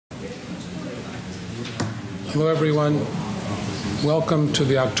Hello, everyone. Welcome to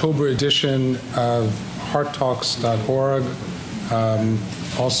the October edition of hearttalks.org,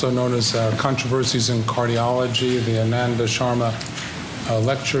 also known as Controversies in Cardiology, the Ananda Sharma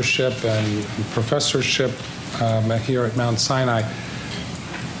lectureship and professorship here at Mount Sinai.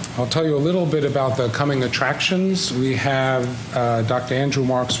 I'll tell you a little bit about the coming attractions. We have Dr. Andrew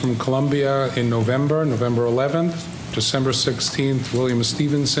Marks from Columbia in November 11th. December 16th, William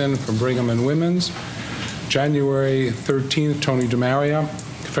Stevenson from Brigham and Women's. January 13th, Tony DeMaria.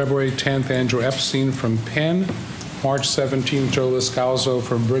 February 10th, Andrew Epstein from Penn. March 17th, Joe Liscalzo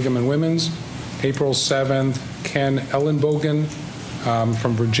from Brigham and Women's. April 7th, Ken Ellenbogen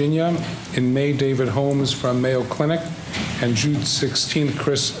from Virginia. In May, David Holmes from Mayo Clinic. And June 16th,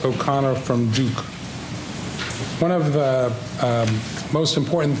 Chris O'Connor from Duke. One of the most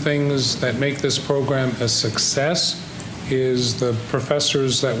important things that make this program a success is the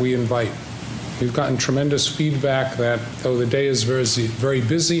professors that we invite. We've gotten tremendous feedback that though the day is very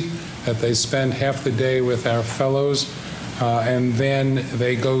busy, that they spend half the day with our fellows, and then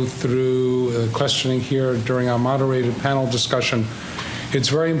they go through questioning here during our moderated panel discussion. It's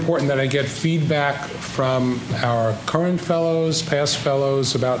very important that I get feedback from our current fellows, past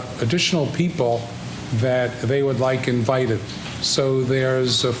fellows, about additional people that they would like invited. So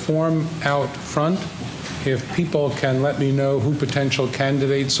there's a form out front. If people can let me know who potential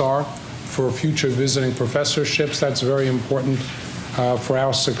candidates are for future visiting professorships, that's very important for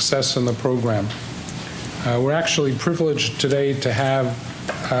our success in the program. We're actually privileged today to have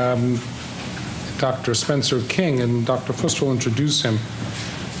Dr. Spencer King, and Dr. Fuster will introduce him.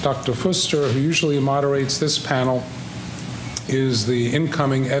 Dr. Fuster, who usually moderates this panel, is the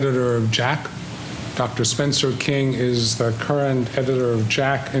incoming editor of JACC. Dr. Spencer King is the current editor of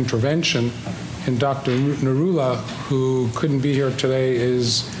JACC Intervention, and Dr. Narula, who couldn't be here today,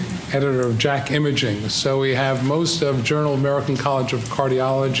 is editor of JACC Imaging. So we have most of Journal American College of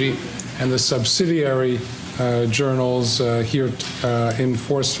Cardiology and the subsidiary journals here in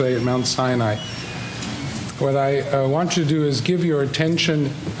force today at Mount Sinai. What I want you to do is give your attention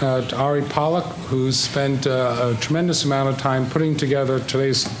to Ari Pollack, who's spent a tremendous amount of time putting together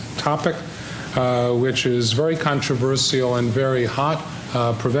today's topic, which is very controversial and very hot,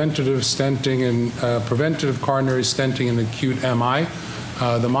 preventative stenting and preventive coronary stenting in acute MI.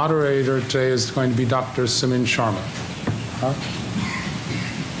 The moderator today is going to be Dr. Simin Sharma.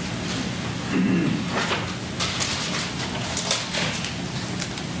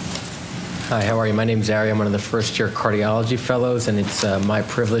 Hi, how are you? My name is Ari. I'm one of the first-year cardiology fellows, and it's my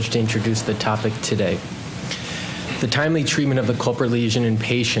privilege to introduce the topic today. The timely treatment of the culprit lesion in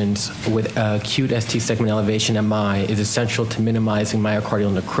patients with acute ST segment elevation MI is essential to minimizing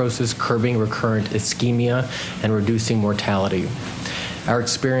myocardial necrosis, curbing recurrent ischemia, and reducing mortality. Our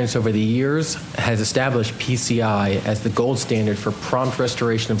experience over the years has established PCI as the gold standard for prompt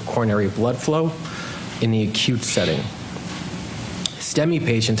restoration of coronary blood flow in the acute setting. STEMI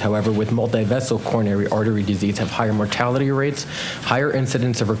patients, however, with multivessel coronary artery disease have higher mortality rates, higher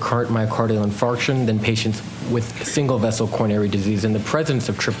incidence of recurrent myocardial infarction than patients with single vessel coronary disease, and the presence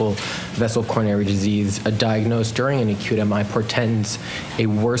of triple vessel coronary disease diagnosed during an acute MI portends a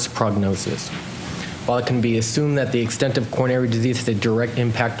worse prognosis. While it can be assumed that the extent of coronary disease has a direct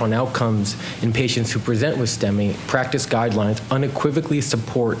impact on outcomes in patients who present with STEMI, practice guidelines unequivocally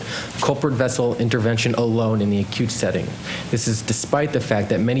support culprit vessel intervention alone in the acute setting. This is despite the fact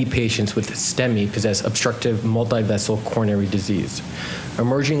that many patients with STEMI possess obstructive multivessel coronary disease.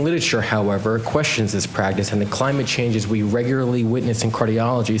 Emerging literature, however, questions this practice, and the climate changes we regularly witness in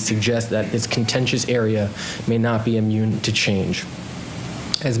cardiology suggest that this contentious area may not be immune to change.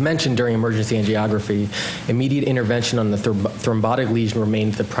 As mentioned during emergency angiography, immediate intervention on the thrombotic lesion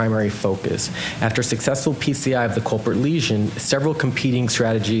remained the primary focus. After successful PCI of the culprit lesion, several competing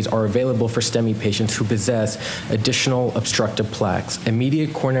strategies are available for STEMI patients who possess additional obstructive plaques: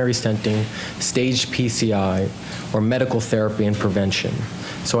 immediate coronary stenting, staged PCI, or medical therapy and prevention.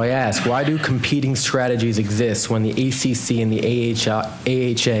 So I ask, why do competing strategies exist when the ACC and the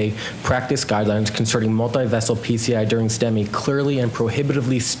AHA practice guidelines concerning multivessel PCI during STEMI clearly and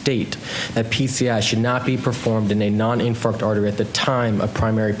prohibitively state that PCI should not be performed in a non-infarct artery at the time of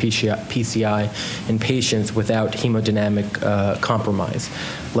primary PCI in patients without hemodynamic compromise?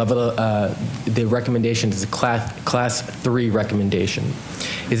 The recommendation is a class 3 recommendation.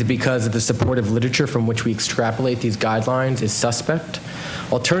 Is it because of the supportive literature from which we extrapolate these guidelines is suspect?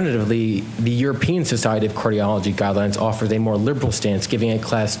 Alternatively, the European Society of Cardiology guidelines offers a more liberal stance, giving a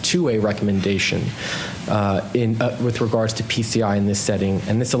Class 2A recommendation with regards to PCI in this setting,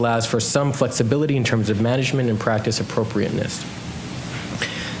 and this allows for some flexibility in terms of management and practice appropriateness.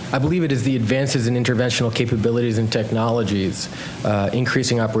 I believe it is the advances in interventional capabilities and technologies,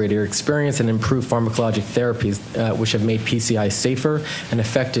 increasing operator experience, and improved pharmacologic therapies which have made PCI safer and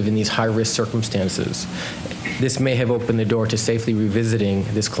effective in these high-risk circumstances. This may have opened the door to safely revisiting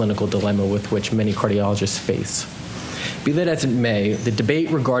this clinical dilemma with which many cardiologists face. Be that as it may, the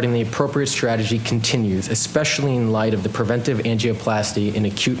debate regarding the appropriate strategy continues, especially in light of the preventive angioplasty in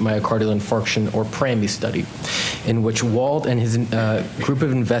acute myocardial infarction, or PRAMI study, in which Wald and his group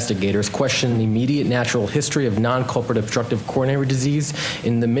of investigators questioned the immediate natural history of non-culprit obstructive coronary disease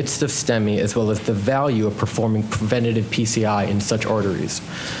in the midst of STEMI, as well as the value of performing preventative PCI in such arteries.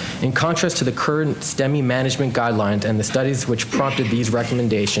 In contrast to the current STEMI management guidelines and the studies which prompted these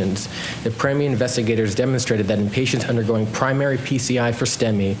recommendations, the PRAMI investigators demonstrated that in patients undergoing primary PCI for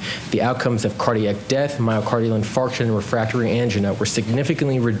STEMI, the outcomes of cardiac death, myocardial infarction, and refractory angina were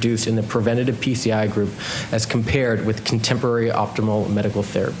significantly reduced in the preventative PCI group as compared with contemporary optimal medical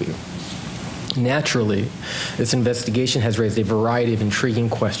therapy. Naturally, this investigation has raised a variety of intriguing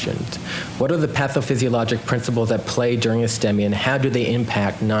questions. What are the pathophysiologic principles at play during a STEMI, and how do they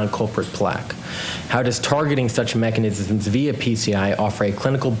impact non-culprit plaque? How does targeting such mechanisms via PCI offer a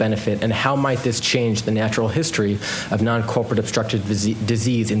clinical benefit, and how might this change the natural history of non-culprit obstructive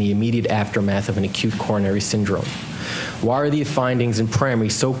disease in the immediate aftermath of an acute coronary syndrome? Why are the findings in PRAMI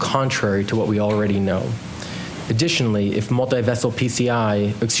so contrary to what we already know? Additionally, if multivessel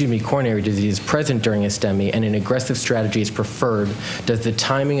coronary disease is present during a STEMI and an aggressive strategy is preferred, does the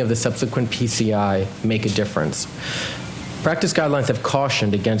timing of the subsequent PCI make a difference? Practice guidelines have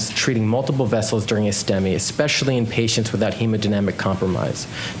cautioned against treating multiple vessels during a STEMI, especially in patients without hemodynamic compromise.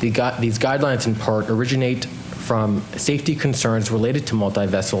 These guidelines, in part, originate from safety concerns related to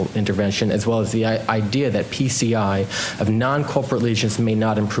multivessel intervention, as well as the idea that PCI of non-culprit lesions may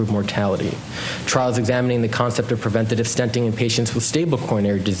not improve mortality. Trials examining the concept of preventative stenting in patients with stable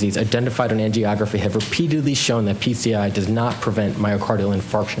coronary disease identified on angiography have repeatedly shown that PCI does not prevent myocardial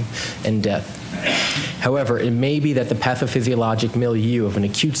infarction and death. However, it may be that the pathophysiologic milieu of an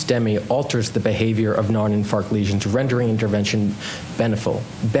acute STEMI alters the behavior of non-infarct lesions, rendering intervention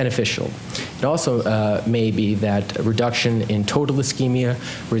beneficial. It also may be that a reduction in total ischemia,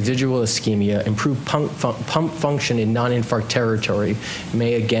 residual ischemia, improved pump function in non-infarct territory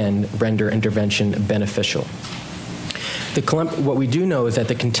may again render intervention beneficial. What we do know is that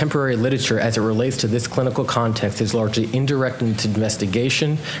the contemporary literature as it relates to this clinical context is largely indirect in its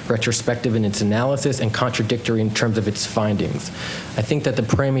investigation, retrospective in its analysis, and contradictory in terms of its findings. I think that the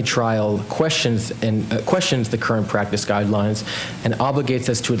PRAMI trial questions the current practice guidelines and obligates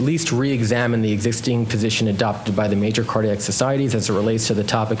us to at least re-examine the existing position adopted by the major cardiac societies as it relates to the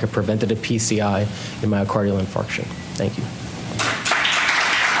topic of preventative PCI in myocardial infarction. Thank you.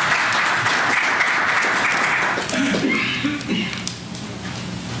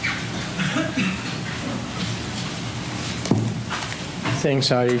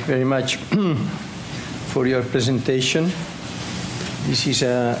 Thanks, Ari, very much for your presentation. This is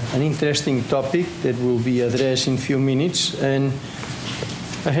an interesting topic that will be addressed in a few minutes, and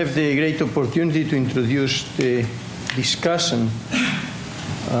I have the great opportunity to introduce the discussion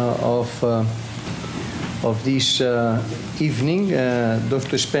of this evening,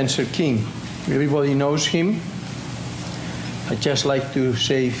 Dr. Spencer King. Everybody knows him. I'd just like to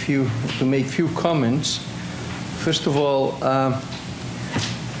make a few comments. First of all,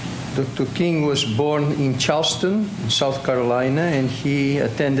 Dr. King was born in Charleston, South Carolina, and he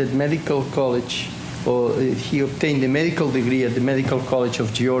attended medical college, or he obtained a medical degree at the Medical College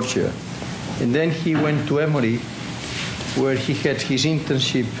of Georgia. And then he went to Emory, where he had his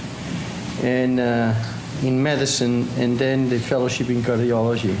internship in medicine and then the fellowship in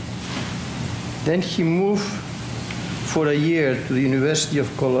cardiology. Then he moved for a year to the University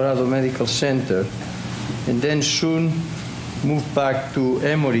of Colorado Medical Center, and then soon moved back to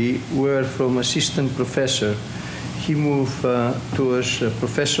Emory, where from assistant professor, he moved towards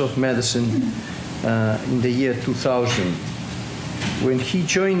professor of medicine in the year 2000. When he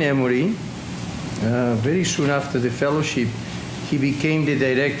joined Emory, very soon after the fellowship, he became the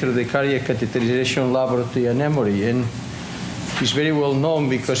director of the cardiac catheterization laboratory at Emory. And he's very well known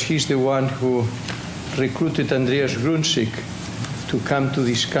because he's the one who recruited Andreas Grunzig to come to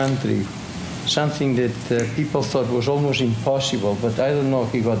this country. Something that people thought was almost impossible, but I don't know,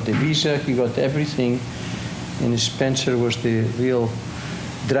 he got the visa, he got everything, and Spencer was the real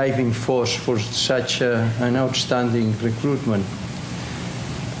driving force for such an outstanding recruitment.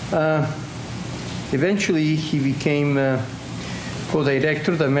 Eventually, he became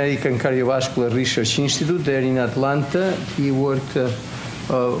co-director of the American Cardiovascular Research Institute there in Atlanta. He worked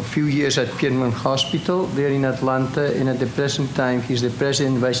a few years at Pierman Hospital there in Atlanta, and at the present time he's the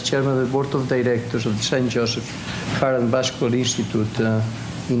president and vice chairman of the board of directors of the St. Joseph Heart and Vascular Institute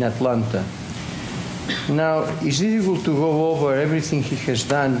in Atlanta. Now, it's difficult to go over everything he has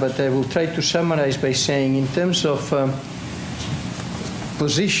done, but I will try to summarize by saying, in terms of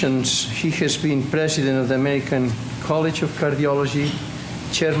positions, he has been president of the American College of Cardiology,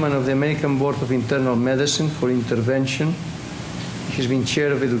 chairman of the American Board of Internal Medicine for Intervention. He has been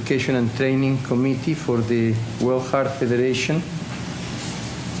chair of Education and Training Committee for the World Heart Federation.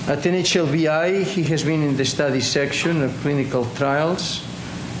 At NHLBI, he has been in the study section of clinical trials.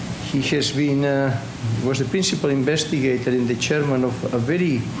 He has been, was the principal investigator and the chairman of a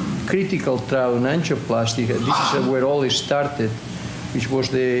very critical trial in angioplasty. This is where all it started, which was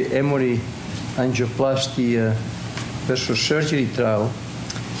the Emory angioplasty versus surgery trial.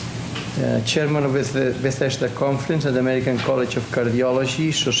 Chairman of the Bethesda Conference at the American College of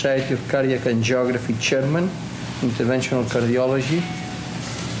Cardiology, Society of Cardiac Angiography chairman, interventional cardiology.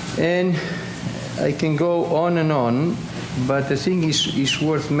 And I can go on and on, but I think it's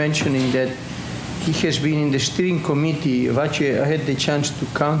worth mentioning that he has been in the steering committee of, actually I had the chance to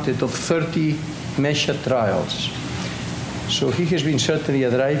count it, of 30 MESHA trials. So he has been certainly a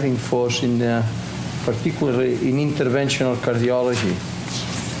driving force in particularly in interventional cardiology.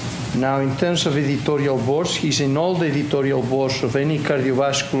 Now, in terms of editorial boards, he's in all the editorial boards of any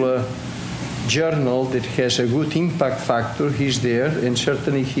cardiovascular journal that has a good impact factor. He's there, and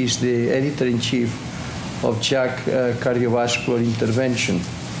certainly he's the editor-in-chief of JACC Cardiovascular Intervention.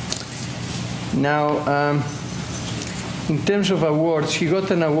 Now, in terms of awards, he got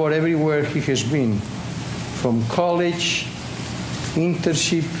an award everywhere he has been, from college,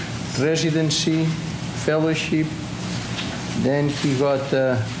 internship, residency, fellowship. Then he got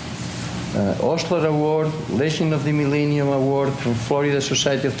Osler Award, Legend of the Millennium Award from Florida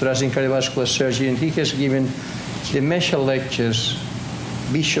Society of Thoracic and Cardiovascular Surgery, and he has given the MESHA lectures,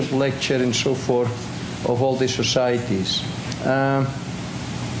 Bishop Lecture, and so forth, of all the societies.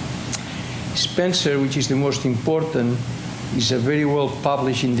 Spencer, which is the most important, is a very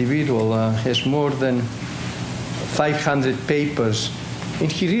well-published individual, has more than 500 papers,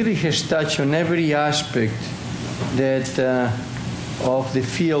 and he really has touched on every aspect that of the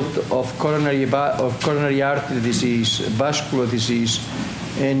field of coronary artery disease, vascular disease,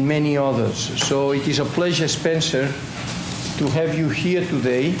 and many others. So it is a pleasure, Spencer, to have you here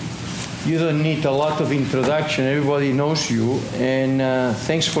today. You don't need a lot of introduction. Everybody knows you. And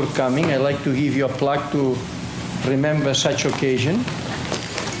thanks for coming. I'd like to give you a plaque to remember such occasion.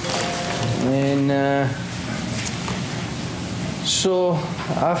 And so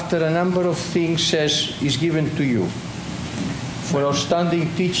after a number of things is given to you, for outstanding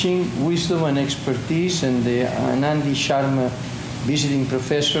teaching, wisdom, and expertise, and the Anandi Sharma visiting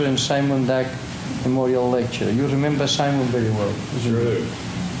professor and Simon Dack memorial lecture. You remember Simon very well. Sure do.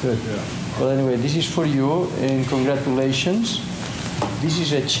 Good. Yeah. Well, anyway, this is for you, and congratulations. This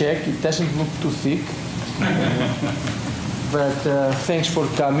is a check. It doesn't look too thick. But thanks for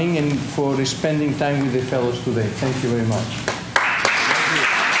coming and for spending time with the fellows today. Thank you very much.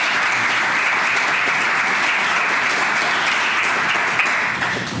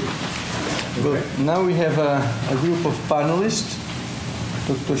 Good. Now we have a group of panelists.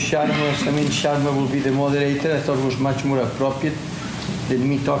 Dr. Sharma, Samin Sharma will be the moderator. I thought it was much more appropriate than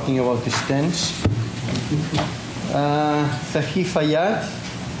me talking about the stents. Tahir Fayyad,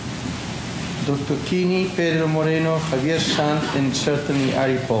 Dr. Kini, Pedro Moreno, Javier Sant, and certainly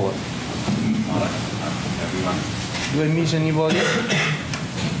Ari Pollard. Do I miss anybody?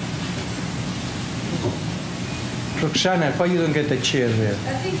 Roxana, why you don't get a chair there?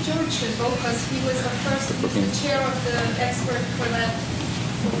 I think George should go because he was the chair of the expert for that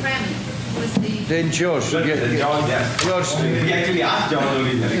programming. Then George. George, yes. George. We actually asked George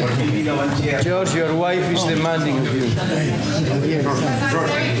originally. George, your wife is demanding of you. Because I'm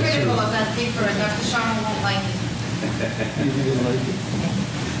very critical of that paper and Dr. Sharma won't like it.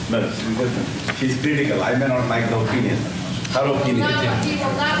 No, she's critical. I may not like the opinion. Her opinion. He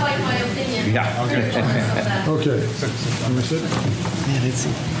will not like my opinion. Yeah. Okay. Let me sit. Yeah, let's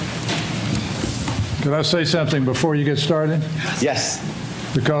see. Could I say something before you get started? Yes.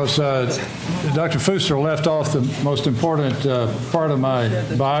 Because Dr. Fuster left off the most important part of my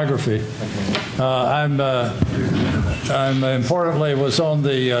biography. I'm importantly was on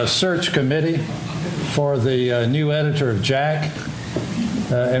the search committee for the new editor of JACC,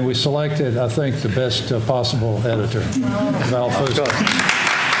 and we selected, I think, the best possible editor, Val Fuster.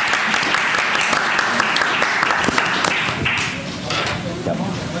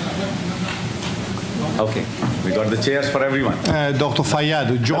 Okay, we got got the chairs for everyone. Dr.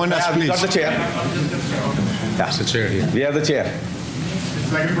 Fayyad, join us, We got please. the chair. That's the chair here. We have the chair.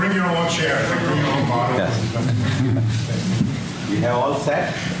 It's like bring your own chair, it's like bring your own bottle. Yes. We have all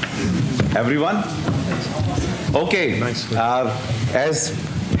set. Everyone? Okay. As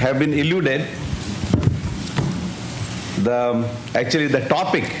have been alluded, actually the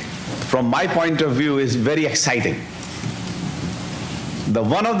topic from my point of view is very exciting.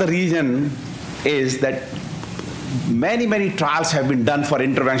 One of the reason is that many trials have been done for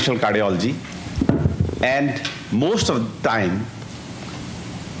interventional cardiology, and most of the time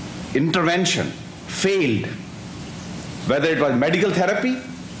intervention failed, whether it was medical therapy,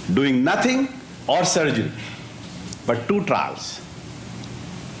 doing nothing, or surgery. But 2 trials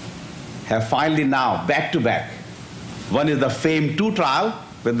have finally now, back to back. One is the FAME-2 trial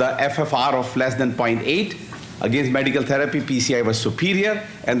with the FFR of less than 0.8. Against medical therapy, PCI was superior.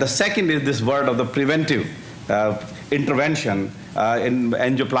 And the second is this word of the preventive intervention in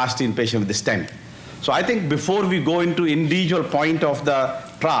angioplasty in patients with stent. So I think before we go into individual point of the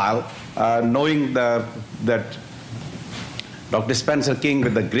trial, knowing that Dr. Spencer King,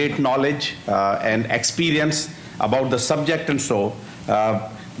 with the great knowledge and experience about the subject and so,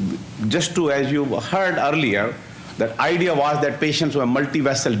 just to, as you heard earlier, the idea was that patients who have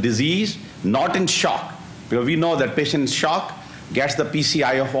multi-vessel disease, not in shock, because we know that patient in shock gets the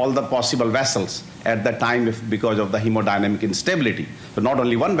PCI of all the possible vessels at that time because of the hemodynamic instability. So not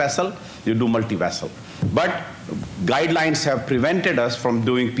only one vessel, you do multi-vessel. But guidelines have prevented us from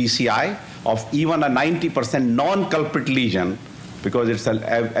doing PCI of even a 90% non-culprit lesion, because it's an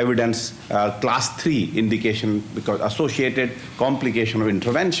evidence class 3 indication, because associated complication of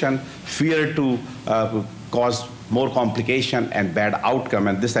intervention, fear to cause more complication and bad outcome,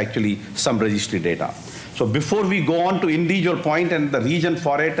 and this actually some registry data. So before we go on to individual point and the reason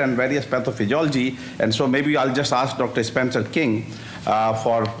for it and various pathophysiology, and so maybe I'll just ask Dr. Spencer King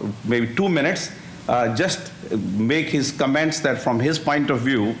for maybe 2 minutes, just make his comments that from his point of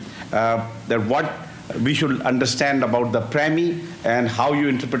view, that what we should understand about the PREMI and how you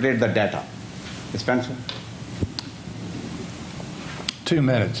interpret the data. Spencer? 2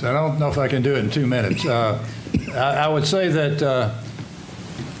 minutes. I don't know if I can do it in 2 minutes. I would say that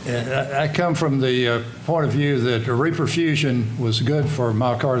I come from the point of view that a reperfusion was good for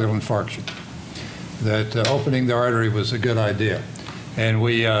myocardial infarction, that opening the artery was a good idea. And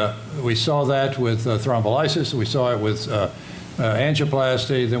we saw that with thrombolysis, we saw it with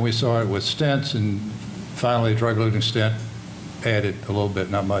angioplasty, then we saw it with stents, and finally drug-eluting stent added a little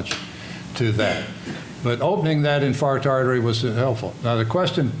bit, not much, to that. But opening that infarct artery was helpful. Now the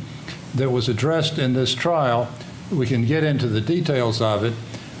question that was addressed in this trial, we can get into the details of it,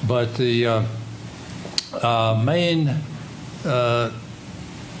 but the main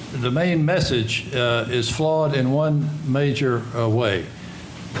message is flawed in one major way.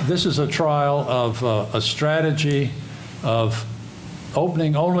 This is a trial of a strategy of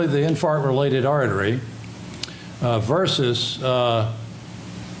opening only the infarct-related artery versus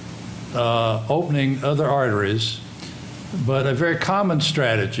opening other arteries, but a very common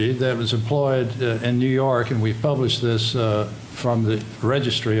strategy that was employed in New York, and we published this from the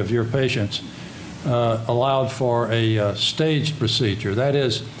registry of your patients, allowed for a staged procedure. That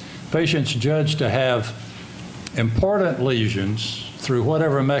is, patients judged to have important lesions through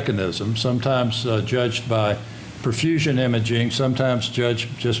whatever mechanism, sometimes judged by perfusion imaging, sometimes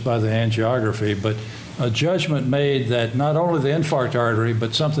judged just by the angiography, but a judgment made that not only the infarct artery,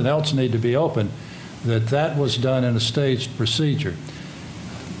 but something else needed to be opened, that was done in a staged procedure.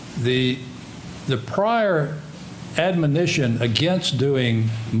 The prior admonition against doing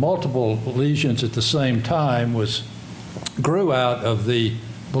multiple lesions at the same time grew out of the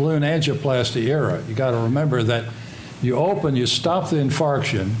balloon angioplasty era. You got to remember that you open, you stop the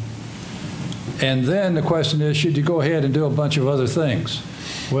infarction, and then the question is, should you go ahead and do a bunch of other things?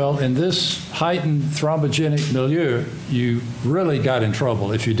 Well, in this heightened thrombogenic milieu, you really got in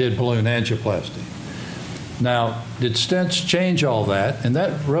trouble if you did balloon angioplasty. Now, did stents change all that? And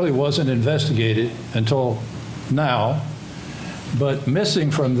that really wasn't investigated until now. But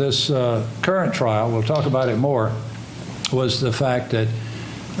missing from this current trial, we'll talk about it more, was the fact that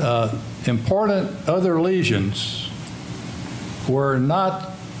important other lesions were not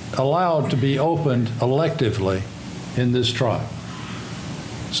allowed to be opened electively in this trial.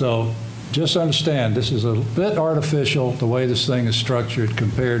 So just understand, this is a bit artificial, the way this thing is structured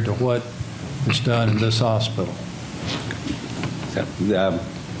compared to what is done in this hospital.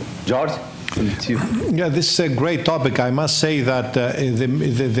 George? Yeah, this is a great topic. I must say that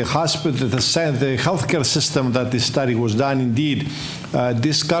the hospital, the healthcare system that this study was done indeed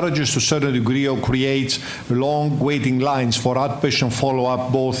discourages to a certain degree or creates long waiting lines for outpatient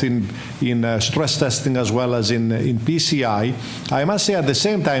follow-up, both in stress testing as well as in PCI. I must say at the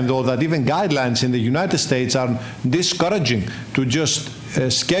same time, though, that even guidelines in the United States are discouraging to just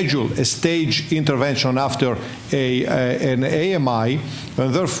schedule a stage intervention after an AMI,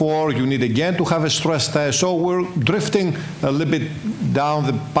 and therefore you need again to have a stress test. So we're drifting a little bit down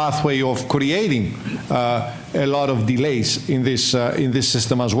the pathway of creating a lot of delays in this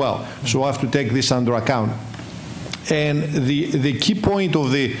system as well. So we have to take this under account. And the key point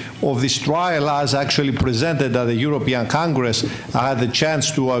of this trial, as actually presented at the European Congress, I had the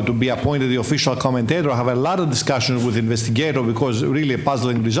chance to be appointed the official commentator. I have a lot of discussions with investigators because really a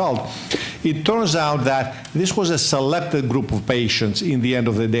puzzling result. It turns out that this was a selected group of patients in the end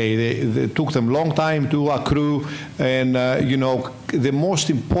of the day. It took them a long time to accrue, and the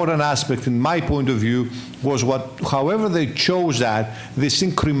most important aspect in my point of view was however they chose that, this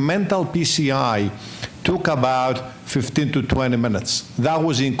incremental PCI took about 15 to 20 minutes. That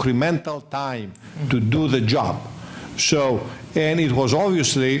was incremental time to do the job. So, and it was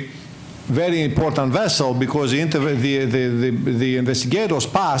obviously very important vessel because the investigators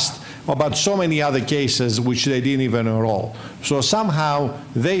passed about so many other cases which they didn't even enroll. So somehow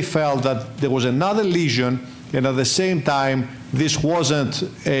they felt that there was another lesion, and at the same time, this wasn't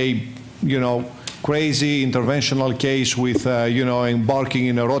a, crazy interventional case with, embarking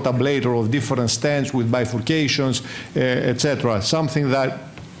in a rotablator of different stents with bifurcations, etc. Something that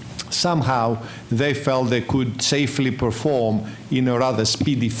somehow they felt they could safely perform in a rather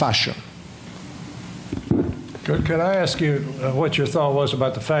speedy fashion. Could I ask you what your thought was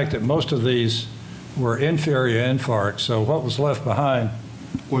about the fact that most of these were inferior infarcts, so what was left behind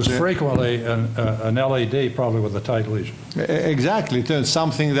was frequently an LAD, probably with a tight lesion. Exactly. It's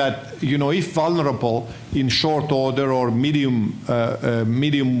something that, if vulnerable in short order or medium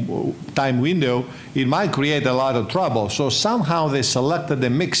time window, it might create a lot of trouble. So somehow they selected a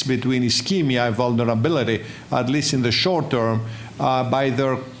mix between ischemia and vulnerability, at least in the short term, by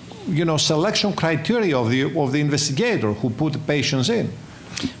their selection criteria of the investigator who put the patients in.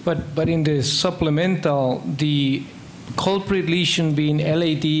 But in the supplemental, the culprit lesion being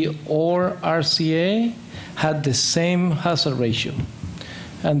LAD or RCA had the same hazard ratio,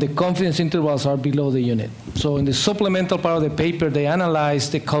 and the confidence intervals are below the unit. So in the supplemental part of the paper, they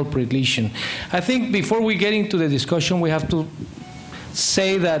analyzed the culprit lesion. I think before we get into the discussion, we have to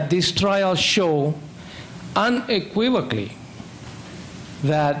say that this trial show unequivocally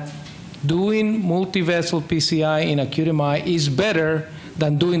that doing multi-vessel PCI in acute MI is better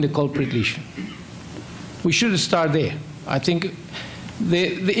than doing the culprit lesion. We should start there. I think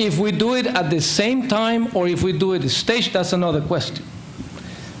if we do it at the same time or if we do it staged, that's another question.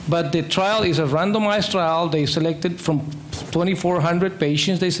 But the trial is a randomized trial. They selected from 2,400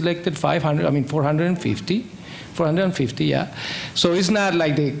 patients. They selected 450. 450, yeah. So it's not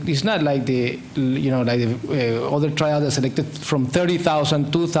like the other trial that selected from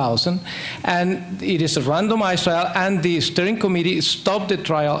 30,000, 2,000, and it is a randomized trial. And the steering committee stopped the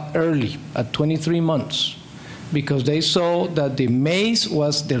trial early at 23 months because they saw that the MACE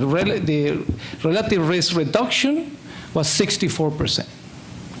was the relative risk reduction was 64%.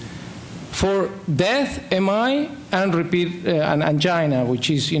 For death, MI, and repeat and angina, which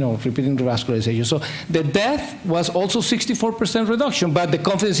is repeating revascularization. So the death was also 64% reduction, but the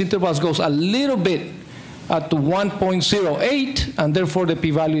confidence intervals goes a little bit at 1.08, and therefore the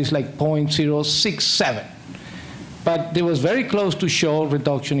p-value is like 0.067. But it was very close to show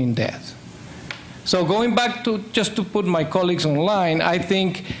reduction in death. So going back to just to put my colleagues online, I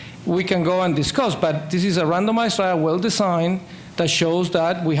think we can go and discuss, but this is a randomized trial, well designed, that shows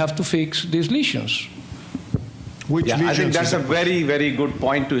that we have to fix these lesions. I think that's a very, very good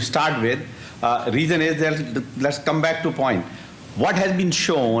point to start with. Reason is that, let's come back to point. What has been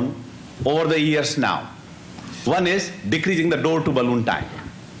shown over the years now? One is decreasing the door to balloon time,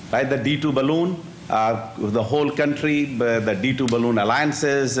 right? The D2 balloon, the whole country, the D2 balloon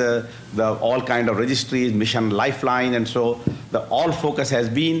alliances, all kind of registries, Mission Lifeline, and so all focus has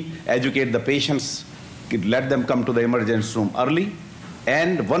been educate the patients, let them come to the emergency room early,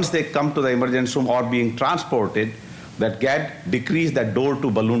 and once they come to the emergency room or being transported, decrease that door to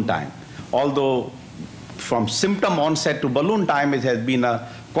balloon time. Although from symptom onset to balloon time, it has been a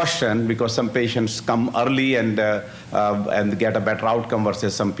question because some patients come early and get a better outcome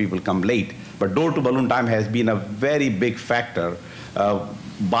versus some people come late. But door to balloon time has been a very big factor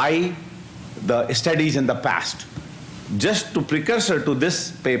by the studies in the past. just to precursor to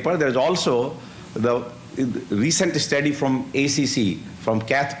this paper, there's also the recent study from ACC, from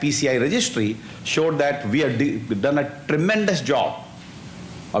Cath PCI registry, showed that we have done a tremendous job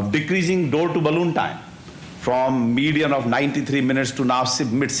of decreasing door to balloon time from median of 93 minutes to now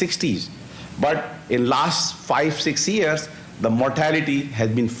mid-60s. But in last 5-6 years, the mortality has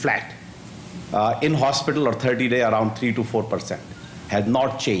been flat. In hospital or 30-day, around 3 to 4%, has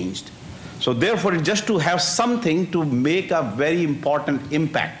not changed. So therefore, just to have something to make a very important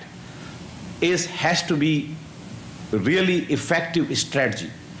impact has to be really effective strategy.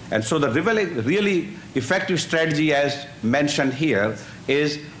 And so the really effective strategy, as mentioned here,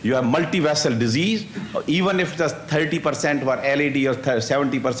 is you have multi-vessel disease. Even if the 30% were LAD or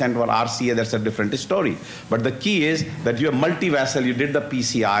 70% were RCA, that's a different story. But the key is that you have multi-vessel, you did the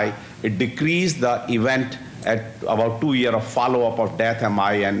PCI, it decreased the event at about 2 years of follow-up of death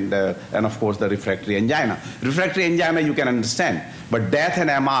MI and of course the refractory angina. Refractory angina you can understand, but death and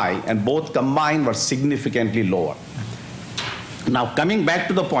MI and both combined were significantly lower. Now coming back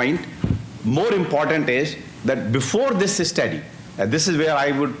to the point, more important is that before this study, and this is where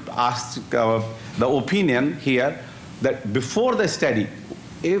I would ask the opinion here, that before the study,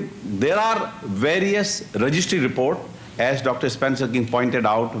 if there are various registry reports, as Dr. Spencer King pointed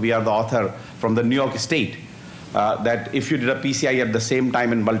out, we are the author from the New York State, that if you did a PCI at the same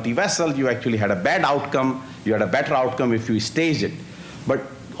time in multi-vessel, you actually had a bad outcome, you had a better outcome if you staged it. But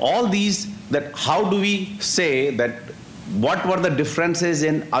all these, that how do we say that what were the differences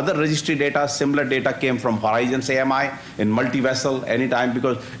in other registry data? Similar data came from Horizons AMI in multi-vessel anytime,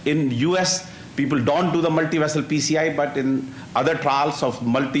 because in US, people don't do the multi-vessel PCI, but in other trials of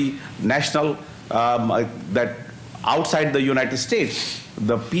multinational that outside the United States,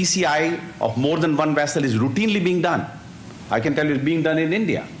 the PCI of more than one vessel is routinely being done. I can tell you it's being done in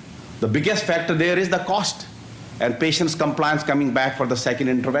India. The biggest factor there is the cost and patients' compliance coming back for the second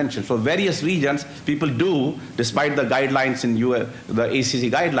intervention. So various regions, people do, despite the guidelines in the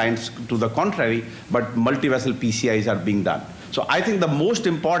ACC guidelines to the contrary, but multi-vessel PCIs are being done. So I think the most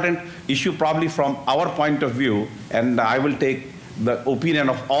important issue probably from our point of view, and I will take the opinion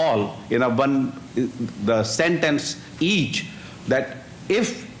of all in the sentence each, that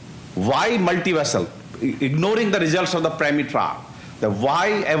why multi-vessel, ignoring the results of the primary trial, why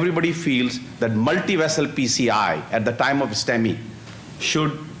everybody feels that multi-vessel PCI at the time of STEMI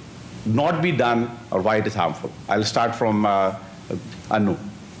should not be done, or why it is harmful. I'll start from Anu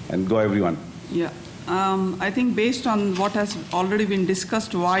and go everyone. Yeah, I think based on what has already been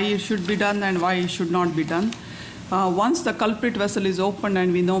discussed, why it should be done and why it should not be done. Once the culprit vessel is opened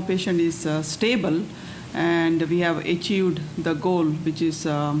and we know patient is stable, and we have achieved the goal, which is,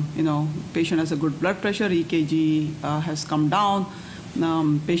 patient has a good blood pressure, EKG has come down,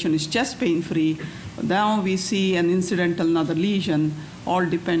 patient is chest pain-free. Now we see an incidental another lesion. All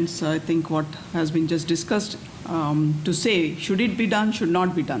depends, I think, what has been just discussed to say, should it be done, should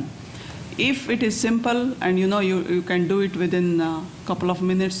not be done. If it is simple and you can do it within a couple of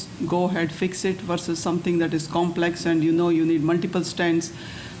minutes, go ahead, fix it, versus something that is complex and you need multiple stents,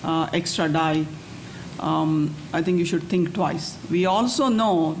 extra dye. I think you should think twice. We also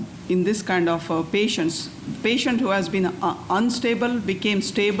know in this kind of patient who has been unstable became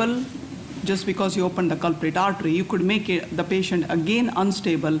stable just because you opened the culprit artery. You could make the patient again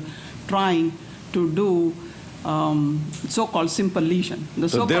unstable trying to do so-called simple lesion.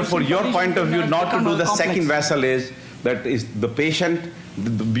 So therefore, your point of view not to do the second vessel is that is the patient,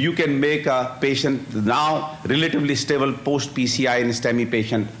 you can make a patient now relatively stable post-PCI in a STEMI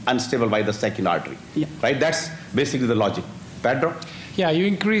patient unstable by the second artery. Yeah. Right? That's basically the logic. Pedro? Yeah, you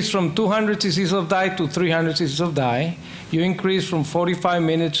increase from 200 cc's of dye to 300 cc's of dye. You increase from 45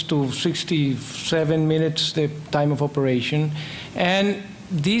 minutes to 67 minutes the time of operation. And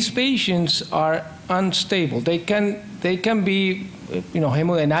these patients are unstable. They can be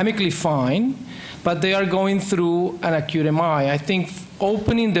hemodynamically fine, but they are going through an acute MI. I think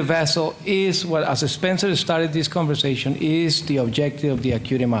opening the vessel is what, as Spencer started this conversation, is the objective of the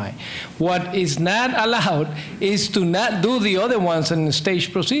acute MI. What is not allowed is to not do the other ones in the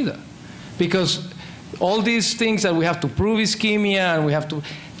stage procedure, because all these things that we have to prove ischemia and we have to,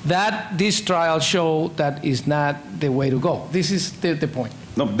 that this trial show that is not the way to go. This is the point.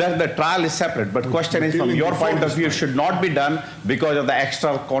 No, the trial is separate, but question is from your point of view, it should not be done because of the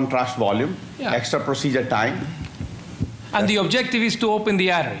extra contrast volume, extra procedure time. And the objective is to open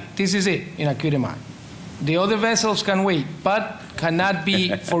the artery. This is it in acute MI. The other vessels can wait, but cannot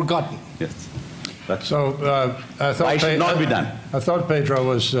be forgotten. Yes. So I thought it should not be done. I thought Pedro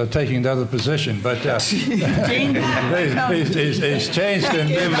was taking the other position, but he's changed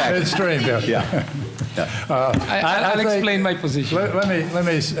in midstream. Yeah. I'll explain my position. Let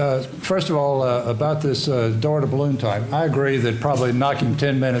me first of all, about this door to balloon time. I agree that probably knocking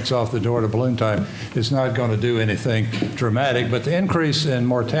 10 minutes off the door to balloon time is not going to do anything dramatic, but the increase in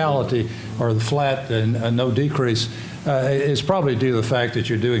mortality, or the flat and no decrease, is probably due to the fact that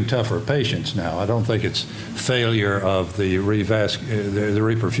you're doing tougher patients now. I don't think it's failure of the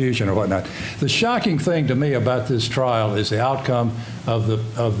reperfusion or whatnot. The shocking thing to me about this trial is the outcome of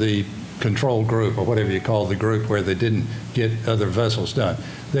the control group, or whatever you call the group where they didn't get other vessels done.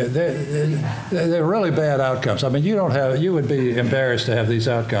 They're really bad outcomes. I mean, you would be embarrassed to have these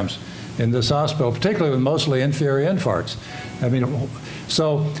outcomes in this hospital, particularly with mostly inferior infarcts. I mean,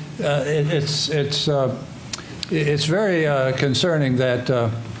 so it's very concerning that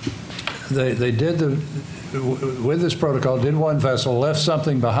they did with this protocol, did one vessel, left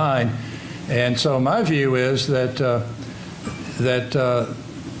something behind, and so my view is that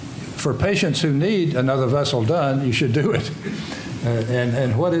for patients who need another vessel done, you should do it.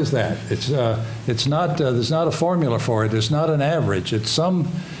 And what is that? It's not. There's not a formula for it. It's not an average. It's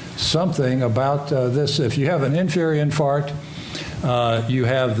something about this. If you have an inferior infarct, you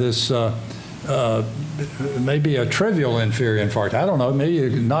have this. Maybe a trivial inferior infarct. I don't know. Maybe you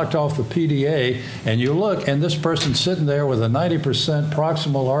knocked off the PDA, and you look, and this person's sitting there with a 90%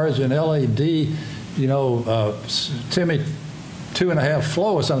 proximal origin LAD, TIMI 2.5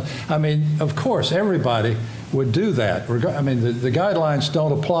 flow or something. I mean, of course, everybody would do that. I mean, the guidelines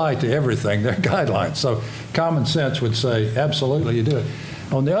don't apply to everything. They're guidelines. So common sense would say, absolutely, you do it.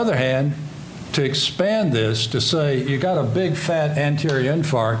 On the other hand, to expand this to say you got a big fat anterior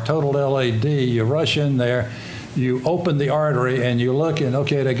infarct, total LAD, you rush in there, you open the artery, and you look, and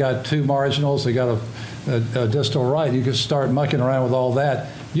okay, they got two marginals, they got a distal right. You can start mucking around with all that.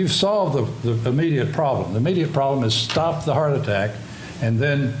 You've solved the immediate problem. The immediate problem is stop the heart attack, and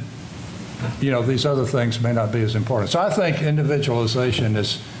then these other things may not be as important. So I think individualization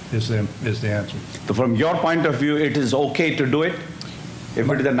is the answer. So from your point of view, it is okay to do it? If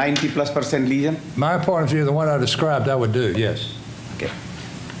it is a 90+% lesion? My point of view, the one I described, I would do, yes. Okay.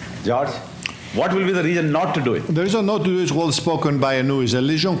 George, what will be the reason not to do it? The reason not to do it is well spoken by Anu, is a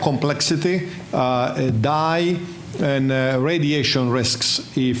lesion complexity, dye, and radiation risks.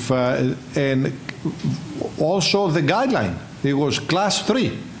 And also the guideline, it was class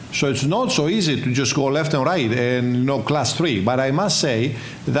 3. So it's not so easy to just go left and right and class 3. But I must say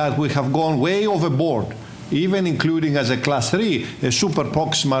that we have gone way overboard, even including as a class 3, a super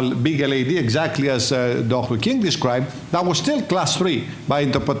proximal big LAD, exactly as Dr. King described. That was still class 3 by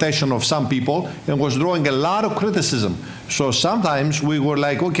interpretation of some people, and was drawing a lot of criticism. So sometimes we were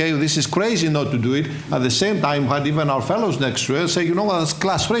like, okay, this is crazy not to do it. At the same time, had even our fellows next to us say, that's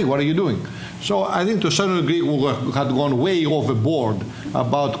class 3, what are you doing? So I think to a certain degree we had gone way overboard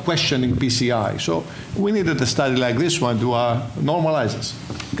about questioning PCI. So we needed a study like this one to normalize this.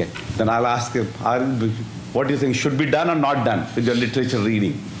 Okay, then I'll ask you, what do you think should be done or not done with your literature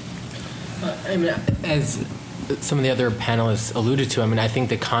reading? I mean, as some of the other panelists alluded to, I think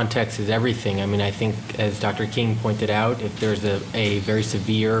the context is everything. I think, as Dr. King pointed out, if there's a very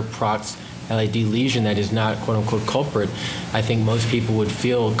severe prox LAD lesion that is not quote-unquote culprit, I think most people would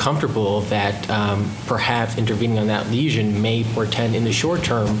feel comfortable that perhaps intervening on that lesion may portend in the short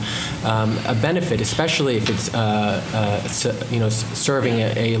term a benefit, especially if it's serving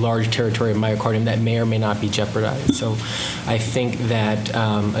a large territory of myocardium that may or may not be jeopardized. So I think that,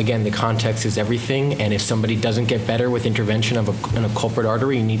 again, the context is everything, and if somebody doesn't get better with intervention of a culprit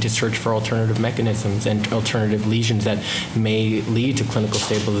artery, you need to search for alternative mechanisms and alternative lesions that may lead to clinical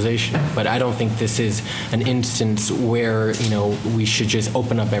stabilization. But I don't think this is an instance where we should just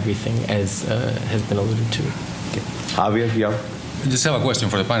open up everything, as has been alluded to. Okay. Javier, yeah. I just have a question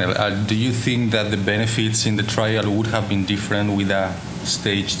for the panel. Do you think that the benefits in the trial would have been different with a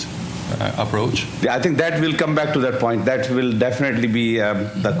staged approach? Yeah, I think that will come back to that point. That will definitely be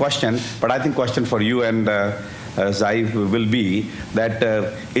the question. But I think question for you and Zaif will be that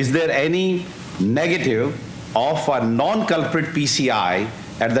is there any negative of a non-culprit PCI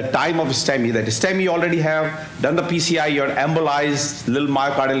at the time of STEMI? That STEMI, you already have done the PCI, you're embolized, little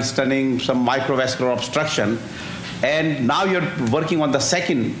myocardial stenting, some microvascular obstruction, and now you're working on the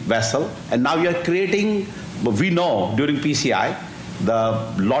second vessel, and now you're creating, we know during PCI,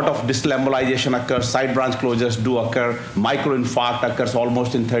 the lot of distal embolization occurs, side branch closures do occur, microinfarct occurs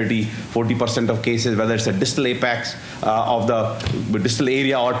almost in 30–40% of cases, whether it's a distal apex of the distal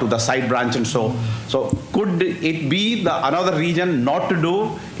area or to the side branch and so. So could it be another reason not to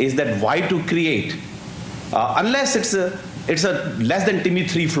do is that why to create? Unless it's it's a less than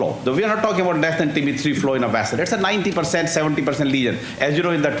TIMI3 flow. So we are not talking about less than TIMI3 flow in a vessel. It's a 90%, 70% lesion. As you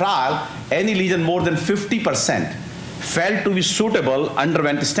know, in the trial, any lesion more than 50% felt to be suitable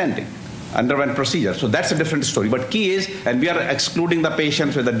underwent stenting, underwent procedure. So that's a different story. But key is, and we are excluding the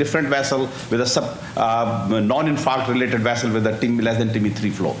patients with a different vessel, with a non-infarct related vessel with a less than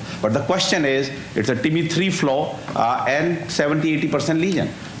TIMI3 flow. But the question is, it's a TIMI3 flow and 70-80% lesion.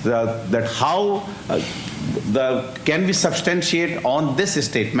 That how can we substantiate on this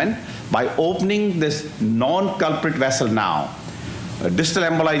statement by opening this non-culprit vessel now? Distal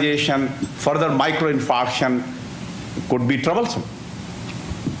embolization, further microinfarction could be troublesome.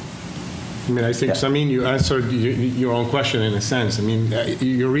 I mean, I think, Samin, you answered your own question in a sense. I mean,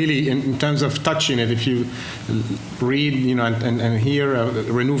 you really, in terms of touching it, if you read, and hear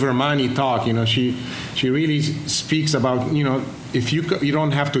Renu Vermani talk, she really speaks about, if you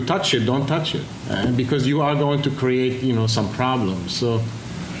don't have to touch it, don't touch it, because you are going to create, some problems. So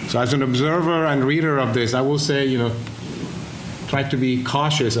as an observer and reader of this, I will say, try to be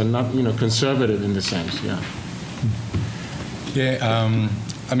cautious and not, conservative in the sense. Yeah. Yeah.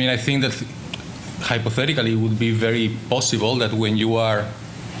 I mean, I think that hypothetically it would be very possible that when you are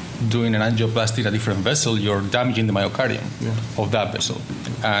doing an angioplasty in a different vessel, you're damaging the myocardium of that vessel.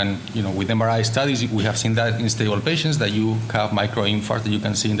 And with MRI studies, we have seen that in stable patients that you have microinfarct that you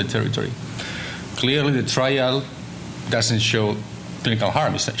can see in the territory. Clearly, the trial doesn't show clinical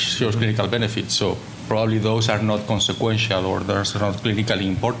harm; it shows clinical benefit. So probably those are not consequential or those are not clinically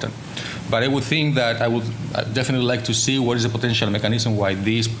important. But I would think that I would definitely like to see what is the potential mechanism why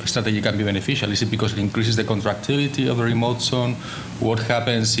this strategy can be beneficial. Is it because it increases the contractility of the remote zone? What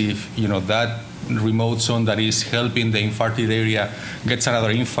happens if that remote zone that is helping the infarcted area gets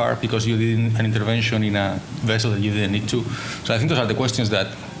another infarct because you did an intervention in a vessel that you didn't need to? So I think those are the questions that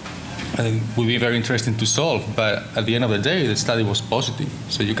I think would be very interesting to solve. But at the end of the day, the study was positive.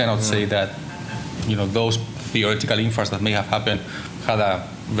 So you cannot say that those theoretical infarcts that may have happened had a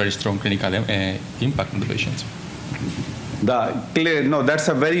very strong clinical impact on the patients. No, that's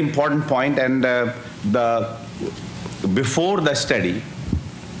a very important point. And before the study,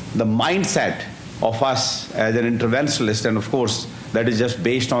 the mindset of us as an interventionalist, and of course that is just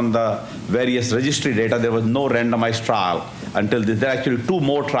based on the various registry data, there was no randomized trial until this. There are actually 2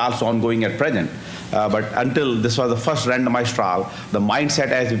 more trials ongoing at present. But until this was the first randomized trial, the mindset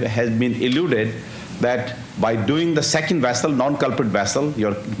has been eluded that by doing the second vessel, non-culprit vessel,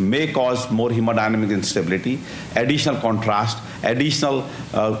 you may cause more hemodynamic instability, additional contrast, additional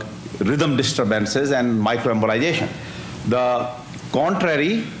rhythm disturbances, and microembolization. The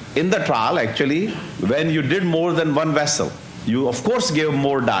contrary, in the trial, actually, when you did more than one vessel, you of course gave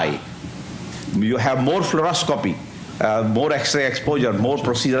more dye. You have more fluoroscopy, more X-ray exposure, more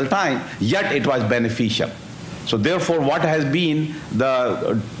procedural time, yet it was beneficial. So therefore, what has been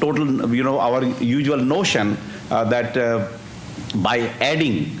the total, our usual notion that by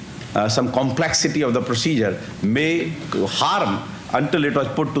adding some complexity of the procedure may harm until it was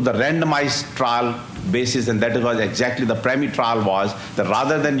put to the randomized trial basis, and that was exactly the PREMI trial was, that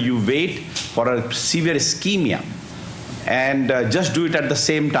rather than you wait for a severe ischemia and just do it at the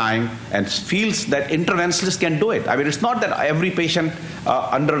same time, and feels that interventionalists can do it. I mean, it's not that every patient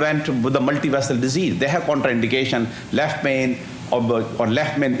underwent with a multi-vessel disease. They have contraindication, left main or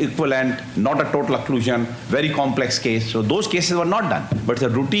left main equivalent, not a total occlusion, very complex case. So those cases were not done. But it's a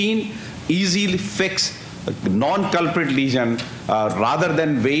routine, easily fixed non-culprit lesion rather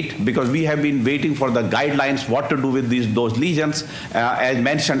than wait, because we have been waiting for the guidelines what to do with those lesions. As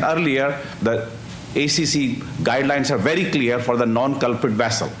mentioned earlier, the ACC guidelines are very clear for the non-culprit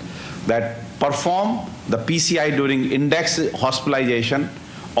vessel, that perform the PCI during index hospitalization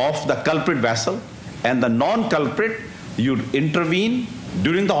of the culprit vessel, and the non-culprit you intervene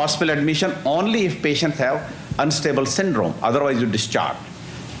during the hospital admission only if patients have unstable syndrome, otherwise you discharge.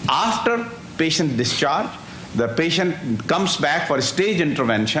 After patient discharge, the patient comes back for stage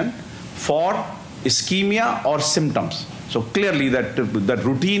intervention for ischemia or symptoms. So clearly that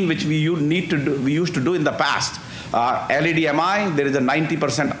routine which we used to do in the past, LADMI, there is a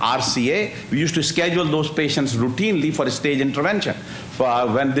 90% RCA. We used to schedule those patients routinely for stage intervention.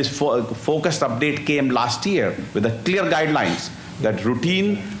 When this focused update came last year with the clear guidelines that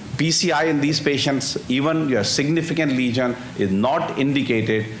routine PCI in these patients, even your significant lesion is not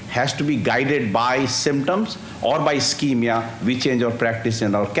indicated, has to be guided by symptoms or by ischemia, we change our practice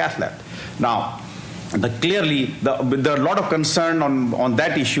in our cath lab. Now, clearly, there are a lot of concern on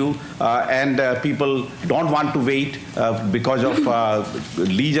that issue, and people don't want to wait because of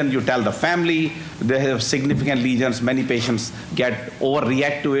lesion. You tell the family they have significant lesions. Many patients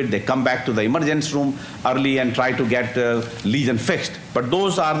overreact to it. They come back to the emergency room early and try to get lesion fixed. But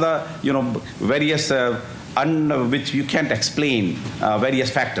those are the various which you can't explain various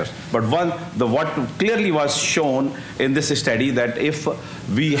factors. But what clearly was shown in this study, that if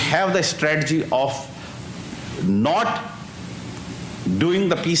we have the strategy of not doing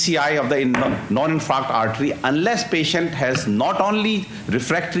the PCI of the non-infarct artery unless patient has not only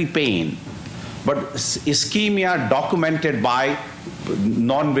refractory pain but ischemia documented by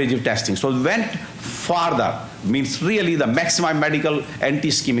non-invasive testing. So we went farther, means really the maximum medical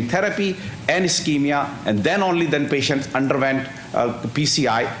anti-ischemic therapy and ischemia, and then patients underwent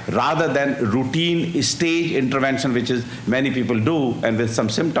PCI rather than routine stage intervention, which is many people do and with some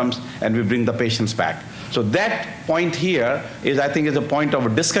symptoms, and we bring the patients back. So that point here is, I think, is a point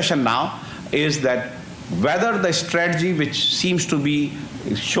of discussion now, is that whether the strategy which seems to be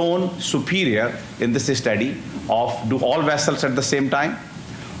shown superior in this study of do all vessels at the same time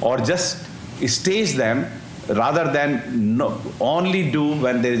or just stage them rather than only do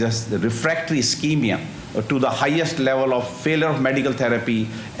when there is a refractory ischemia to the highest level of failure of medical therapy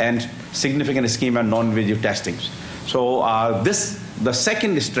and significant ischemia non-invasive testings. So the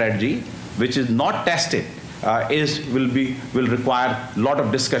second strategy, which is not tested, will require a lot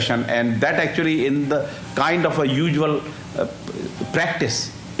of discussion, and that actually in the kind of a usual practice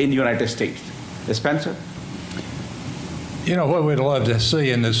in United States. Spencer? What we'd love to see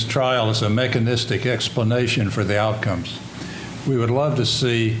in this trial is a mechanistic explanation for the outcomes. We would love to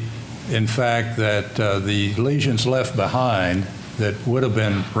see, in fact, that the lesions left behind that would have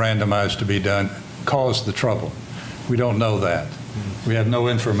been randomized to be done caused the trouble. We don't know that. We have no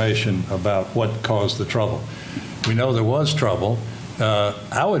information about what caused the trouble. We know there was trouble.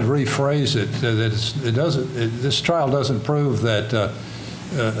 I would rephrase it that this trial doesn't prove that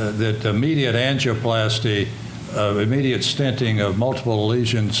that immediate angioplasty, immediate stenting of multiple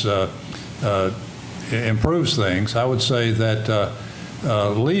lesions improves things. I would say that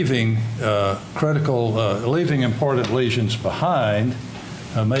leaving leaving important lesions behind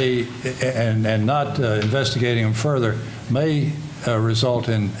and not investigating them further may result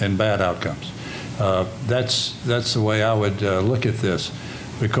in bad outcomes. That's the way I would look at this,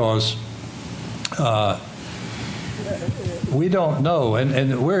 because we don't know,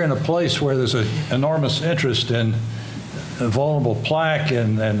 and we're in a place where there's an enormous interest in vulnerable plaque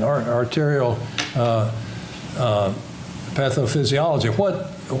and arterial pathophysiology.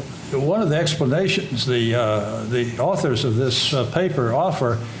 One of the explanations the authors of this paper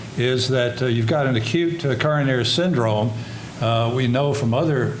offer is that you've got an acute coronary syndrome. We know from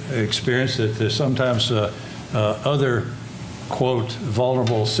other experience that there's sometimes other, quote,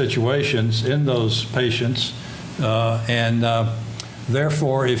 vulnerable situations in those patients, and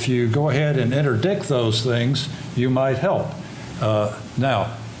therefore, if you go ahead and interdict those things, you might help. Now,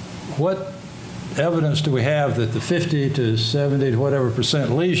 what evidence do we have that the 50 to 70 to whatever %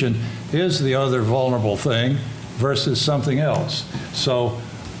 lesion is the other vulnerable thing versus something else? So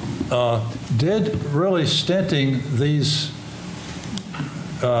did really stenting these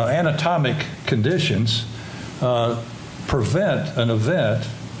anatomic conditions prevent an event,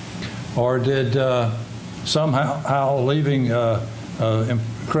 or did somehow leaving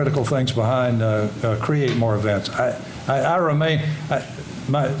critical things behind create more events? I remain,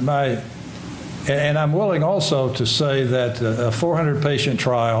 and I'm willing also to say that a 400-patient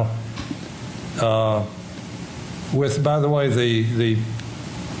trial with, by the way, the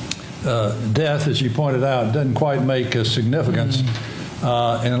death, as you pointed out, doesn't quite make a significance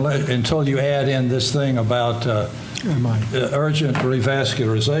until you add in this thing about urgent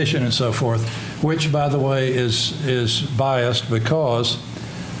revascularization and so forth, which, by the way, is biased because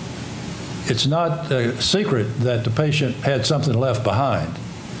it's not a secret that the patient had something left behind.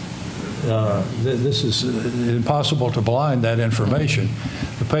 This is impossible to blind that information.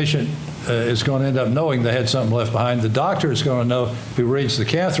 The patient is going to end up knowing they had something left behind. The doctor is going to know, who reads the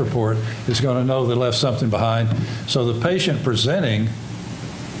cath report, is going to know they left something behind. So the patient presenting,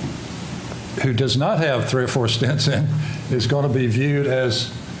 who does not have 3 or 4 stents in, is going to be viewed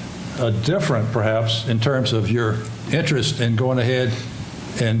as different, perhaps, in terms of your interest in going ahead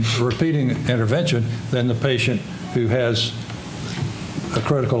and repeating intervention than the patient who has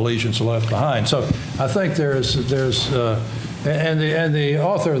critical lesions left behind. So I think there's and the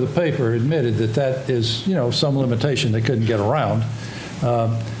author of the paper admitted that is, some limitation they couldn't get around.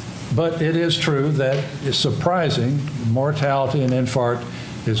 But it is true that it's surprising mortality in infarct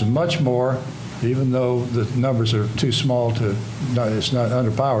is much more even though the numbers are too small to, it's not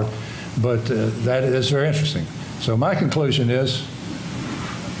underpowered. But that is very interesting. So my conclusion is,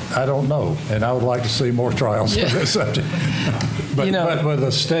 I don't know, and I would like to see more trials on this subject, but with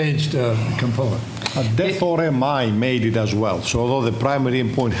a staged component. Death or MI made it as well. So although the primary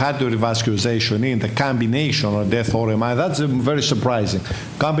endpoint had the revascularization in, the combination of death or MI, that's very surprising.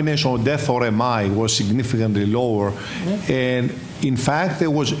 Combination of death or MI was significantly lower. And in fact,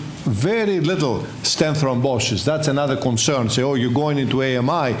 there was very little stent thrombosis. That's another concern. Say, oh, you're going into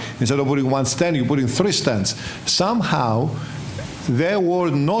AMI. Instead of putting one stent, you're putting 3 stents. Somehow, there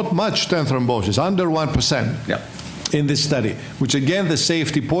were not much stent thrombosis, under 1%. Yeah. In this study, which again the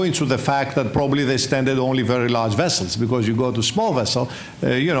safety points to the fact that probably they stented only very large vessels, because you go to small vessel,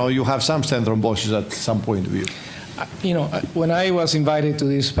 you have some stent thrombosis at some point of view. When I was invited to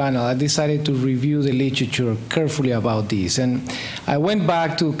this panel, I decided to review the literature carefully about this, and I went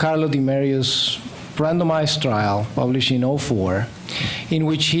back to Carlo Di Mario's randomized trial published in 2004, in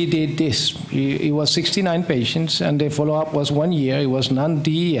which he did this. It was 69 patients, and the follow-up was 1 year. It was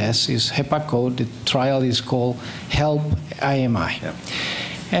non-DES, it's HEPA code. The trial is called HELP IMI. Yeah.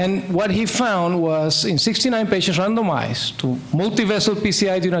 And what he found was, in 69 patients randomized to multivessel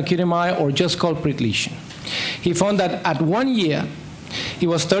PCI during acute MI or just culprit lesion, he found that at 1 year, it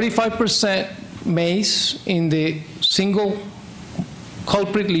was 35% MACE in the single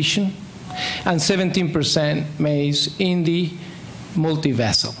culprit lesion, and 17% MACE in the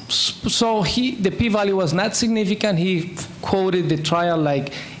multivessel. So the p-value was not significant. He quoted the trial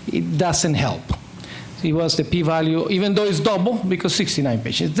like it doesn't help. It was the p-value, even though it's double, because 69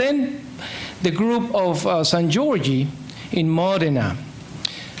 patients. Then the group of San Giorgi in Modena,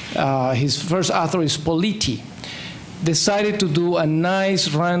 his first author is Politi, decided to do a nice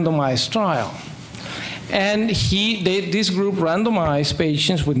randomized trial. And this group randomized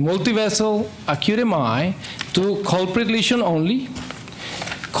patients with multivessel acute MI to culprit lesion only,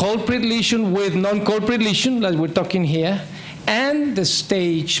 culprit lesion with non-culprit lesion, like we're talking here, and the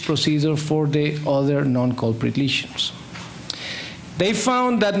stage procedure for the other non-culprit lesions. They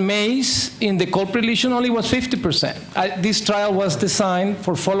found that MACE in the culprit lesion only was 50%. This trial was designed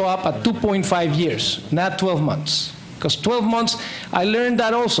for follow-up at 2.5 years, not 12 months. Because 12 months, I learned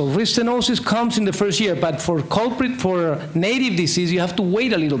that also. Wrist stenosis comes in the first year, but for native disease, you have to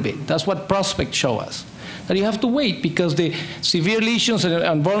wait a little bit. That's what prospects show us. That you have to wait because the severe lesions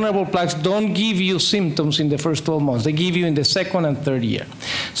and vulnerable plaques don't give you symptoms in the first 12 months. They give you in the second and third year.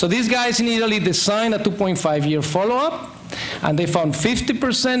 So these guys in Italy designed a 2.5-year follow-up, and they found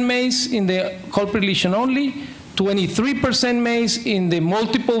 50% MACE in the culprit lesion only, 23% MACE in the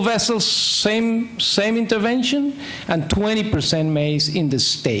multiple vessels, same intervention, and 20% MACE in the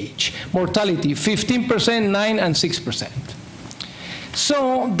stage. Mortality, 15%, 9%, and 6%.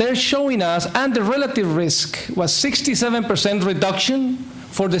 So they're showing us, and the relative risk was 67% reduction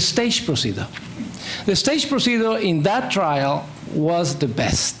for the stage procedure. The stage procedure in that trial was the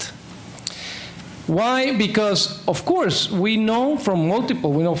best. Why? Because, of course, we know from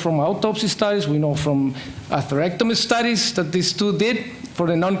autopsy studies, we know from atherectomy studies that these two did for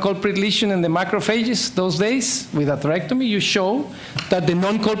the non-culprit lesion and the macrophages those days. With atherectomy, you show that the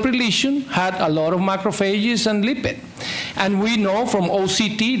non-culprit lesion had a lot of macrophages and lipid. And we know from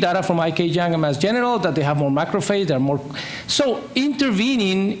OCT, data from IK Young and Mass General, that they have more macrophages, they're more. So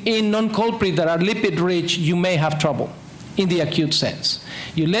intervening in non-culprit that are lipid-rich, you may have trouble in the acute sense.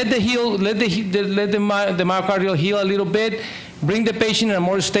 You let the myocardial heal a little bit, bring the patient in a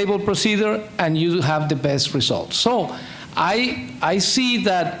more stable procedure, and you have the best results. So I see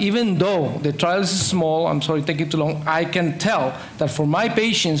that even though the trial is small, I'm sorry, taking too long, I can tell that for my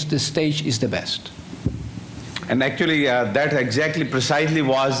patients, the stage is the best. And actually, that exactly precisely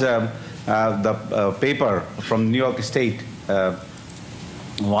was the paper from New York State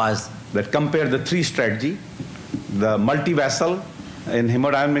was that compared the 3 strategy, the multivessel in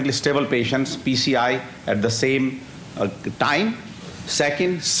hemodynamically stable patients, PCI at the same time.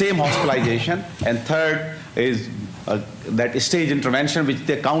 Second, same hospitalization. And third is that stage intervention, which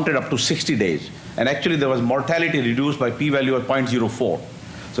they counted up to 60 days. And actually, there was mortality reduced by p-value of 0.04.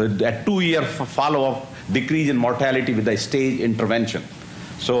 So at 2-year follow-up, decrease in mortality with the stage intervention.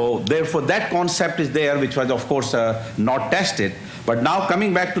 So therefore, that concept is there, which was, of course, not tested. But now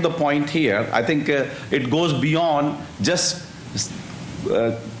coming back to the point here, I think it goes beyond just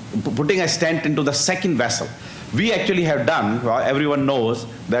putting a stent into the second vessel. We actually have done, everyone knows,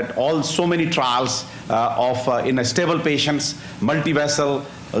 that so many trials in a stable patients, multivessel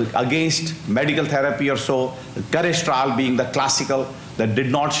against medical therapy or so, COURAGE trial being the classical. that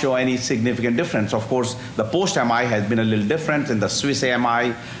did not show any significant difference. Of course, the post-MI has been a little different in the Swiss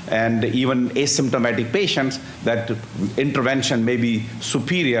AMI and even asymptomatic patients, that intervention may be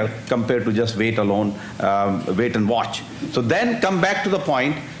superior compared to just wait alone, wait and watch. So then come back to the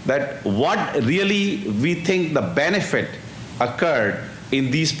point that what really we think the benefit occurred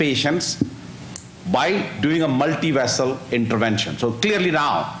in these patients by doing a multi-vessel intervention. So clearly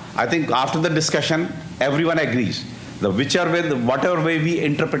now, I think after the discussion, everyone agrees that whatever way we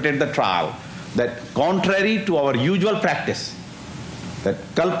interpreted the trial, that contrary to our usual practice, that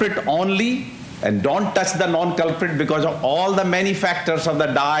culprit only and don't touch the non-culprit because of all the many factors of the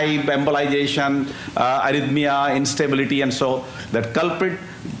dye, embolization, arrhythmia, instability, and so that culprit,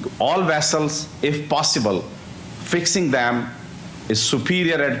 all vessels, if possible, fixing them is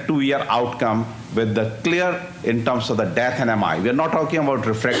superior at 2-year outcome with the clear in terms of the death and MI. We are not talking about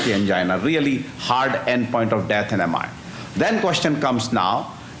refractory angina, really hard endpoint of death and MI. Then question comes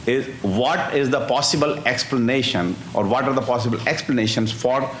now is what is the possible explanation, or what are the possible explanations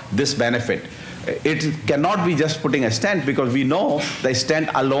for this benefit? It cannot be just putting a stent, because we know the stent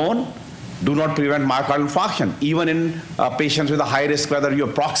alone do not prevent myocardial infarction. Even in patients with a high risk, whether you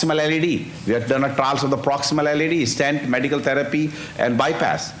have proximal LAD, we have done a trials of the proximal LAD, stent, medical therapy, and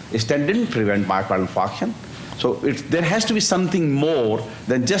bypass. Stent didn't prevent myocardial infarction. So there has to be something more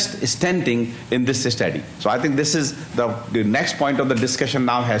than just stenting in this study. So I think this is the next point of the discussion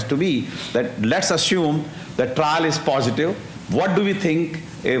now has to be that let's assume the trial is positive. What do we think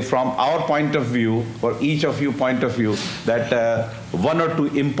from our point of view, or each of you point of view, that one or two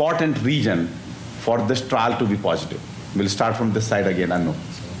important reasons for this trial to be positive? We'll start from this side again, Anu.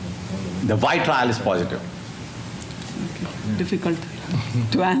 The why trial is positive? Okay. Difficult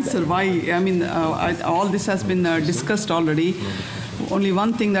to answer why. I mean, all this has been discussed already. Only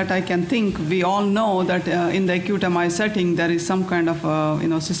one thing that I can think, we all know that in the acute MI setting, there is some kind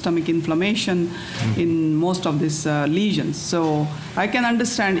of systemic inflammation in most of these lesions. So I can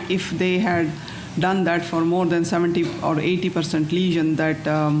understand if they had done that for more than 70 or 80% lesion, that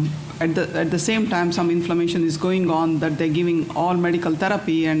at the same time some inflammation is going on, that they're giving all medical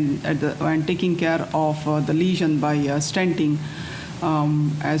therapy and taking care of the lesion by stenting,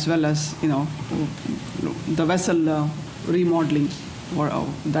 as well as the vessel remodeling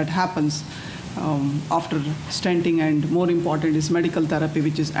that happens after stenting, and more important is medical therapy,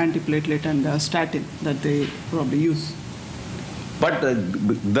 which is antiplatelet and statin that they probably use. But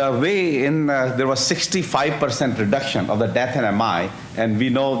the way there was 65% reduction of the death and MI, and we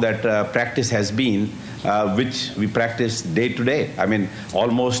know that practice has been, which we practice day to day. I mean,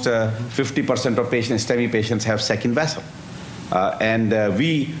 almost 50% of patients, STEMI patients, have second vessel.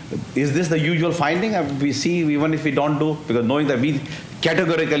 Is this the usual finding we see even if we don't do, because knowing that we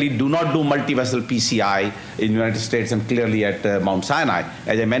categorically do not do multi-vessel PCI in United States and clearly at Mount Sinai.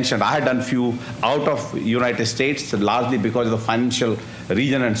 As I mentioned, I had done few out of United States, largely because of the financial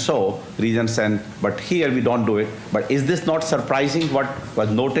reasons, but here we don't do it. But is this not surprising what was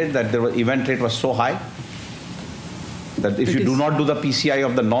noted, that the event rate was so high? That if you do not do the PCI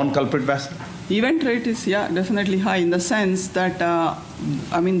of the non-culprit vessel? Event rate is, definitely high in the sense that,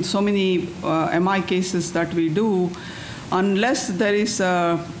 so many MI cases that we do, unless there is,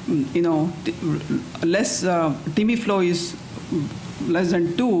 TIMI flow is less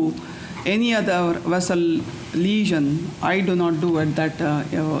than 2, any other vessel lesion, I do not do at that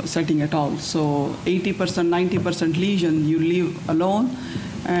setting at all. So 80%, 90% lesion, you leave alone,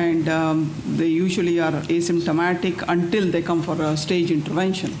 and they usually are asymptomatic until they come for a stage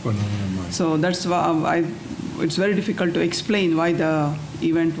intervention. So that's why it's very difficult to explain why the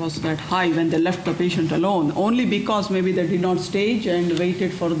event was that high when they left the patient alone, only because maybe they did not stage and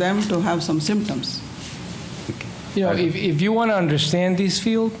waited for them to have some symptoms. If you want to understand this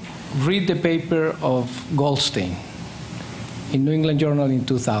field, read the paper of Goldstein in New England Journal in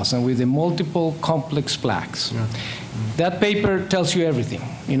 2000 with the multiple complex plaques. Yeah. That paper tells you everything.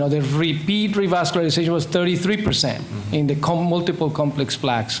 The repeat revascularization was 33% in the multiple complex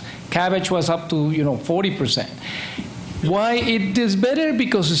plaques. CABG was up to 40%. Why it is better?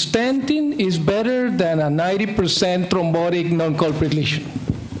 Because stenting is better than a 90% thrombotic non-culprit lesion.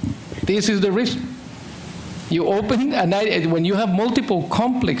 This is the reason. You open when you have multiple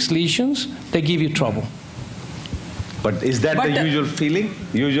complex lesions, they give you trouble. But is that the usual feeling,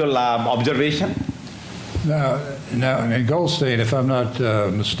 usual observation? Now, and Goldstein, if I'm not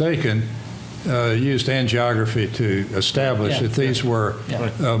mistaken, used angiography to establish that these were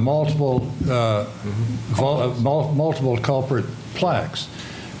multiple culprit plaques.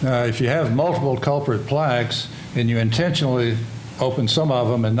 Now, if you have multiple culprit plaques and you intentionally open some of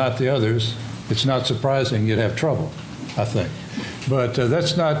them and not the others, it's not surprising you'd have trouble, I think. But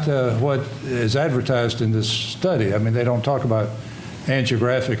that's not what is advertised in this study. I mean, they don't talk about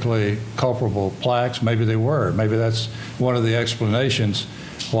angiographically culpable plaques. Maybe they were. Maybe that's one of the explanations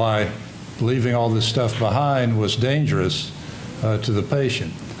why leaving all this stuff behind was dangerous to the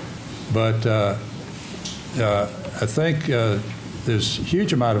patient. But I think there's a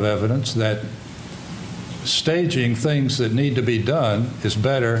huge amount of evidence that staging things that need to be done is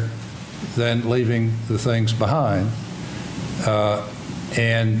better than leaving the things behind.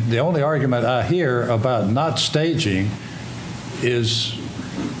 And the only argument I hear about not staging is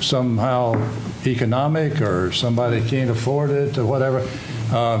somehow economic, or somebody can't afford it, or whatever.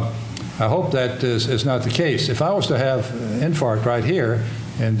 I hope that is not the case. If I was to have an infarct right here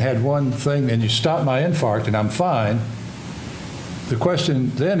and had one thing, and you stop my infarct and I'm fine, the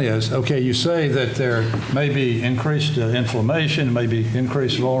question then is, okay, you say that there may be increased inflammation, maybe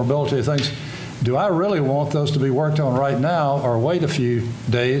increased vulnerability of things. Do I really want those to be worked on right now, or wait a few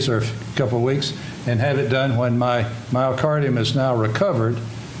days or a couple of weeks and have it done when my myocardium is now recovered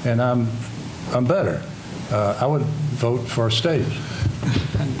and I'm better? I would vote for a stage.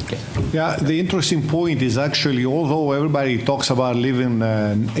 Yeah, the interesting point is actually, although everybody talks about leaving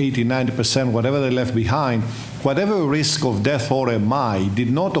 80, 90%, whatever they left behind, whatever risk of death or MI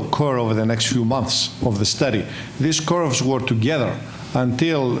did not occur over the next few months of the study. These curves were together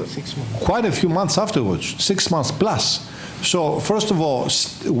until quite a few months afterwards, 6 months plus. So first of all,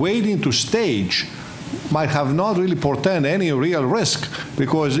 waiting to stage might have not really portend any real risk,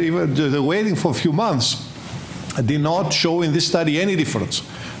 because even the waiting for a few months did not show in this study any difference.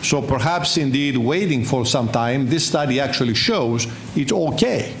 So perhaps indeed waiting for some time, this study actually shows it's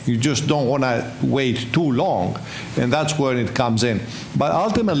okay. You just don't want to wait too long, and that's where it comes in. But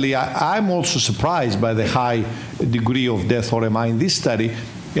ultimately, I'm also surprised by the high degree of death or MI in this study,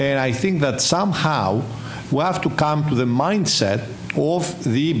 and I think that somehow we have to come to the mindset of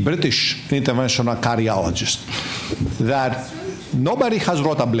the British interventional cardiologist, that nobody has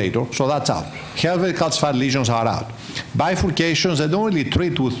rotablator, so that's out. Healthy calcified lesions are out. Bifurcations, they don't really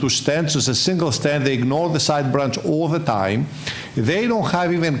treat with two stents. It's a single stent. They ignore the side branch all the time. They don't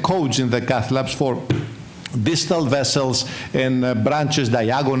have even codes in the cath labs for distal vessels and branches,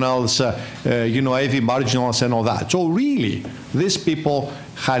 diagonals, AV marginals and all that. So really, these people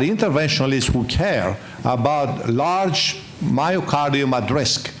had interventionalists who care about large myocardium at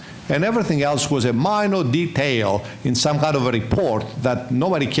risk, and everything else was a minor detail in some kind of a report that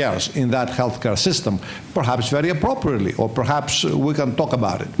nobody cares in that healthcare system, perhaps very appropriately, or perhaps we can talk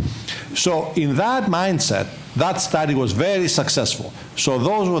about it. So in that mindset, that study was very successful. So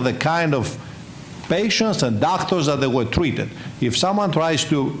those were the kind of patients and doctors that they were treated. If someone tries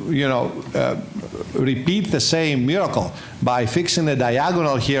to, repeat the same miracle by fixing a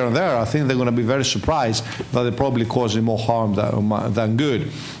diagonal here and there, I think they're going to be very surprised that they're probably causing more harm than good.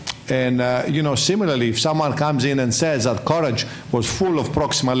 And, similarly, if someone comes in and says that Courage was full of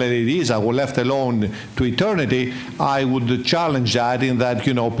proximal LADs that were left alone to eternity, I would challenge that in that,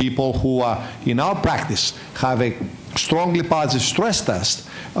 people who are in our practice have a strongly positive stress test,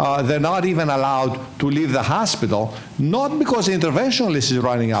 they're not even allowed to leave the hospital, not because the interventionalist is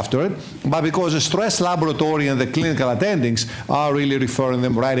running after it, but because the stress laboratory and the clinical attendings are really referring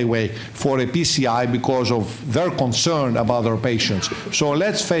them right away for a PCI because of their concern about their patients. So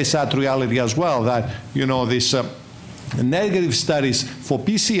let's face that reality as well, that, this negative studies for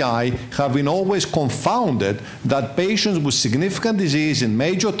PCI have been always confounded, that patients with significant disease in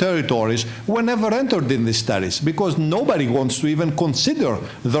major territories were never entered in these studies because nobody wants to even consider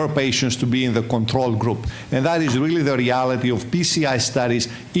their patients to be in the control group. And that is really the reality of PCI studies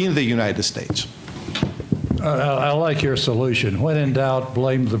in the United States. I like your solution. When in doubt,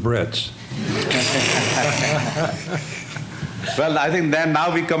 blame the Brits. Well, I think then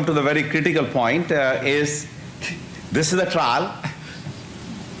now we come to the very critical point, this is a trial.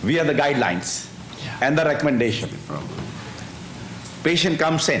 We are the guidelines and the recommendation. Patient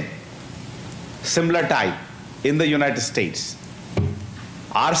comes in, similar type in the United States.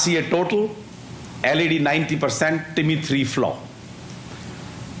 RCA total, LED 90%, TIMI 3 flow.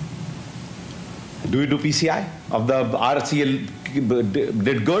 Do we do PCI? Of the RCA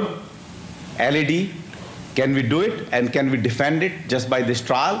did good, LED, can we do it and can we defend it just by this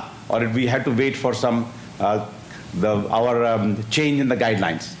trial, or did we have to wait for some change in the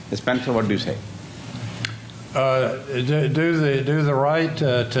guidelines? Spencer, what do you say? Do the right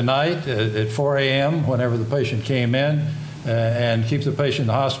tonight at 4 a.m. whenever the patient came in, and keep the patient in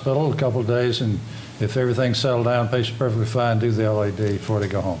the hospital a couple of days, and if everything's settled down, patient's perfectly fine, do the LAD before they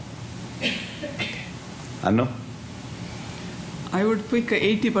go home. Anu? I would pick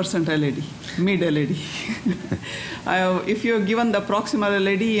 80% LAD, mid LAD. If you're given the proximal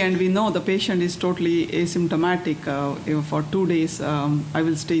LAD and we know the patient is totally asymptomatic for 2 days, I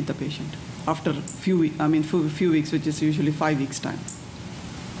will stay with the patient after few weeks, which is usually 5 weeks time.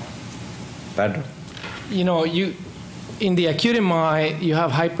 Pedro? In the acute MI, you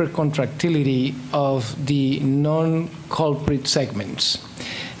have hypercontractility of the non-culprit segments.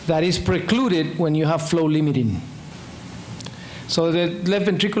 That is precluded when you have flow limiting. So the left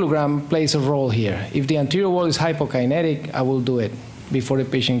ventriculogram plays a role here. If the anterior wall is hypokinetic, I will do it before the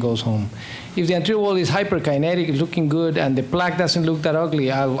patient goes home. If the anterior wall is hyperkinetic, it's looking good, and the plaque doesn't look that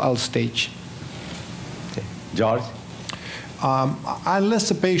ugly, I'll stage. Okay. George? Unless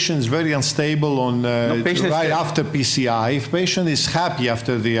the patient is very unstable on right after PCI, if patient is happy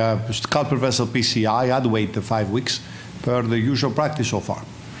after the culprit vessel PCI, I'd wait the 5 weeks per the usual practice so far.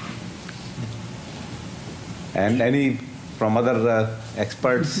 And any from other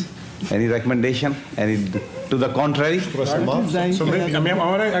experts, any recommendation? Any to the contrary? So maybe, I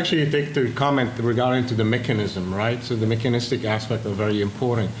want to actually take the comment regarding to the mechanism, right? So the mechanistic aspect are very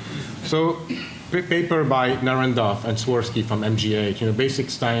important. So paper by Narendov and Swirsky from MGH, basic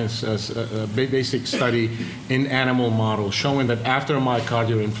science, basic study in animal models showing that after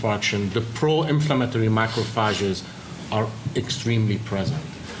myocardial infarction, the pro-inflammatory macrophages are extremely present.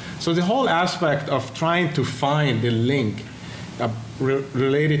 So the whole aspect of trying to find the link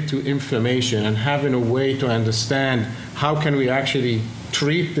related to inflammation and having a way to understand how can we actually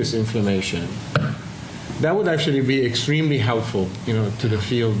treat this inflammation, that would actually be extremely helpful, to the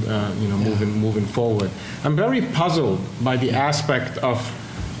field, moving forward. I'm very puzzled by the aspect of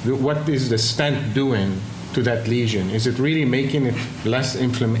what is the stent doing to that lesion. Is it really making it less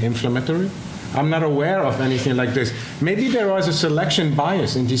inflammatory? I'm not aware of anything like this. Maybe there was a selection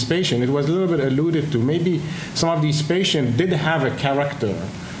bias in these patients. It was a little bit alluded to. Maybe some of these patients did have a character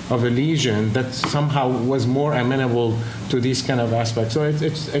of a lesion that somehow was more amenable to these kind of aspects. So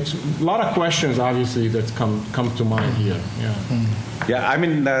it's a lot of questions, obviously, that come to mind here.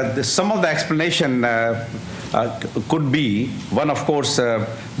 Yeah, some of the explanation could be one, of course,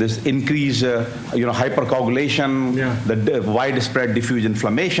 this increased, hypercoagulation, the widespread diffuse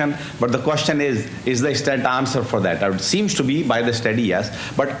inflammation. But the question is the stent answer for that? It seems to be by the study, yes.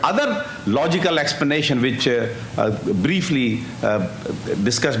 But other logical explanation, which briefly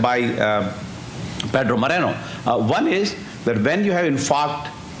discussed by Pedro Moreno, one is that when you have infarct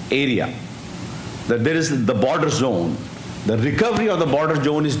area, that there is the border zone. The recovery of the border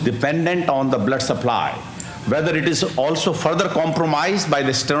zone is dependent on the blood supply, whether it is also further compromised by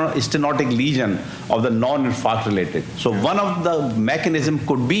the stenotic lesion of the non-infarct related. So one of the mechanisms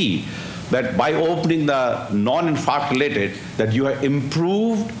could be that by opening the non-infarct related, that you have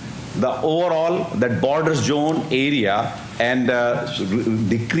improved the overall, that border zone area and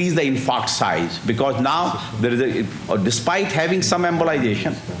decrease the infarct size. Because now, there is despite having some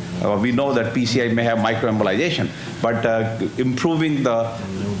embolization, we know that PCI may have microembolization, but improving the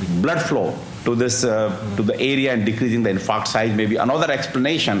blood flow to this to the area and decreasing the infarct size may be another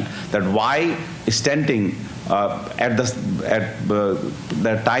explanation that why stenting at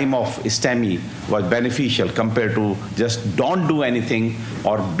the time of STEMI was beneficial compared to just don't do anything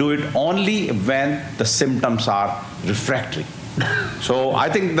or do it only when the symptoms are refractory. So I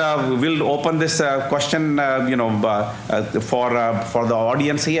think we'll open this question, for the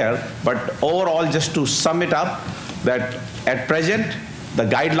audience here. But overall, just to sum it up, that at present the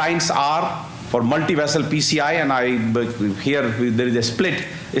guidelines are for multi-vessel PCI, and here there is a split.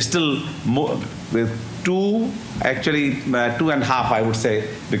 It's still with two, actually 2.5, I would say,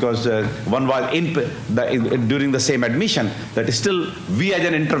 because one was during the same admission. That is still, we as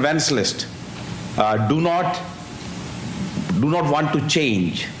an interventionalist do not want to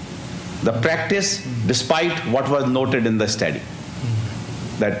change the practice despite what was noted in the study.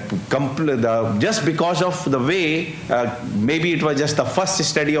 That just because of the way, maybe it was just the first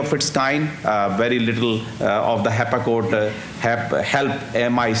study of its kind, very little of the HEPACOT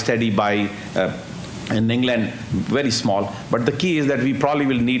HELP MI study by in England, very small. But the key is that we probably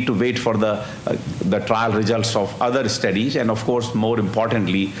will need to wait for the trial results of other studies, and of course, more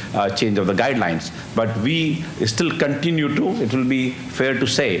importantly, change of the guidelines. But we still continue to, it will be fair to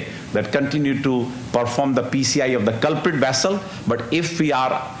say, that continue to perform the PCI of the culprit vessel. But if we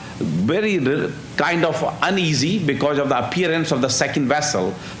are very kind of uneasy because of the appearance of the second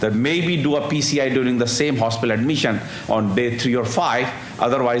vessel, that maybe do a PCI during the same hospital admission on day 3 or 5.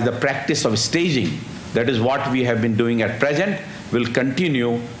 Otherwise, the practice of staging, that is what we have been doing at present, will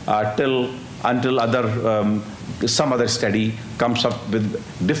continue until some other study comes up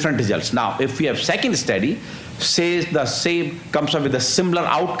with different results. Now, if we have second study, says the same, comes up with a similar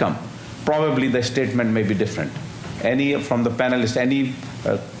outcome, probably the statement may be different. Any from the panelists,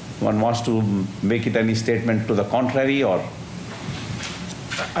 one wants to make it any statement to the contrary, or?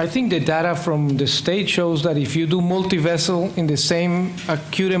 I think the data from the state shows that if you do multi-vessel in the same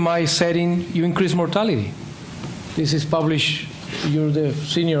acute MI setting, you increase mortality. This is published, you're the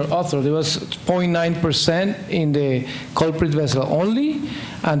senior author. There was 0.9% in the culprit vessel only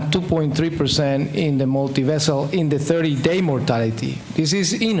and 2.3% in the multi-vessel in the 30-day mortality. This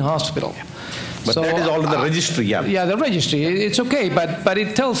is in hospital. But so, that is all in the registry, yeah. Yeah, the registry. It's okay, but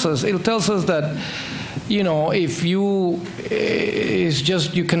it tells us that, you know, if you, it's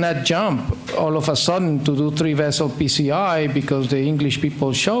just you cannot jump all of a sudden to do 3-vessel PCI because the English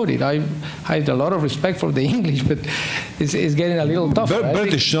people showed it. I had a lot of respect for the English, but it's getting a little tough.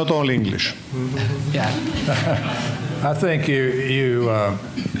 British, not only English. Yeah. I think you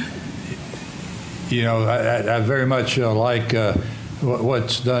know, I very much like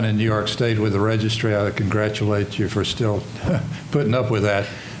what's done in New York State with the registry. I congratulate you for still putting up with that.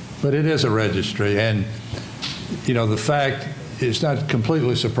 But it is a registry, and you know, the fact it's not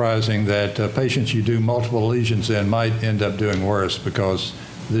completely surprising that patients you do multiple lesions in might end up doing worse, because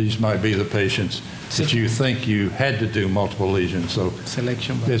these might be the patients that you think you had to do multiple lesions. So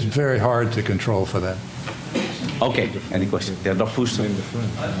selection. It's very hard to control for that. Okay, any questions? Yeah, Dr. Fuster in the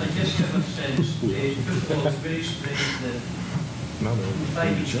front. I just have a sense, first of all, it's very strange that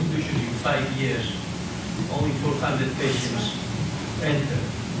usually 5 years, only 400 patients enter.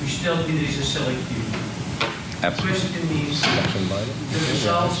 We still think there is a selective. The question is, the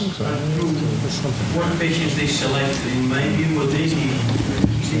results are true. What patients they selected, in my view, what they did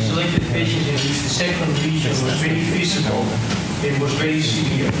is they selected patients in which the second lesion was very visible and was very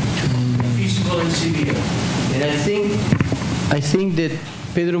severe. Visible and severe. And I think that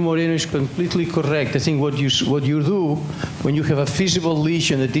Pedro Moreno is completely correct. I think what you do when you have a visible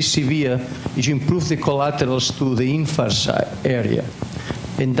lesion that is severe is you improve the collaterals to the infarct area.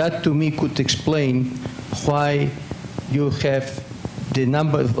 And that, to me, could explain why you have the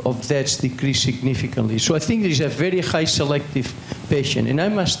number of deaths decrease significantly. So I think there is a very high selective patient. And I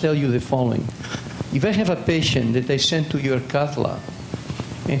must tell you the following. If I have a patient that I send to your cath lab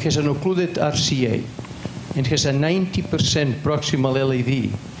and has an occluded RCA and has a 90% proximal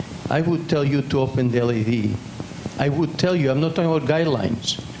LAD, I would tell you to open the LAD. I would tell you, I'm not talking about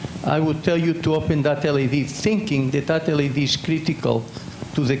guidelines, I would tell you to open that LAD thinking that that LAD is critical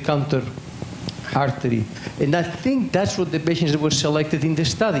to the counter artery. And I think that's what the patients that were selected in the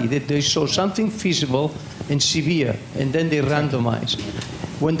study, that they saw something feasible and severe, and then they randomized.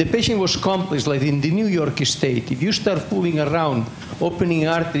 When the patient was complex, like in the New York State, if you start fooling around, opening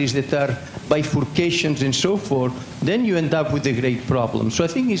arteries that are bifurcations and so forth, then you end up with a great problem. So I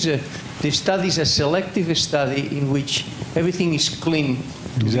think the study is a selective study in which everything is clean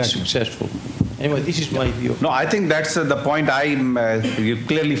to be successful. Anyway, this is my view. No, I think that's the point you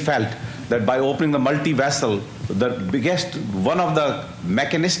clearly felt, that by opening the multi-vessel, one of the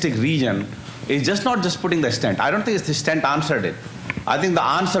mechanistic region is not just putting the stent. I don't think the stent answered it. I think the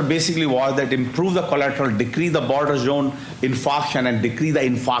answer basically was that improve the collateral, decrease the border zone infarction, and decrease the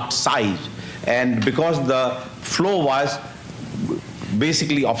infarct size. And because the flow was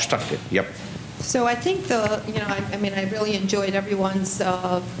basically obstructed. Yep. So I think I really enjoyed everyone's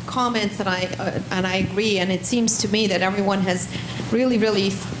comments, and I agree. And it seems to me that everyone has really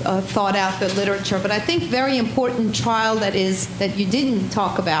thought out the literature. But I think very important trial that you didn't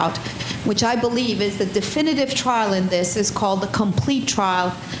talk about, which I believe is the definitive trial in this, is called the COMPLETE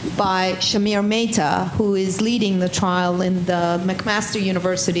trial by Shamir Mehta, who is leading the trial in the McMaster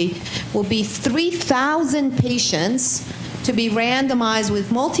University. Will be 3,000 patients to be randomized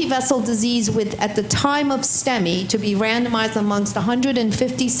with multi-vessel disease at the time of STEMI, to be randomized amongst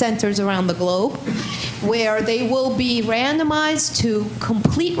 150 centers around the globe, where they will be randomized to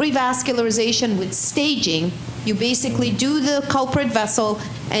complete revascularization with staging. You basically do the culprit vessel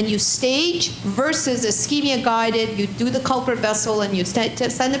and you stage versus ischemia-guided. You do the culprit vessel and you send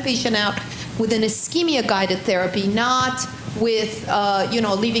the patient out with an ischemia-guided therapy, not with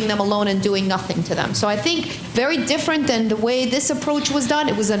leaving them alone and doing nothing to them. So I think very different than the way this approach was done.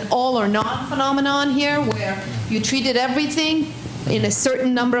 It was an all or none phenomenon here, where you treated everything in a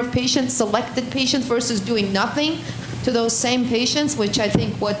certain number of patients, selected patients, versus doing nothing to those same patients, which I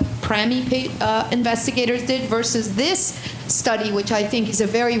think what PRAMI investigators did, versus this study, which I think is a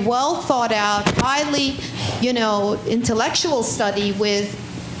very well thought out, highly intellectual study with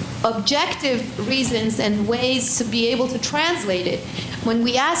objective reasons and ways to be able to translate it. When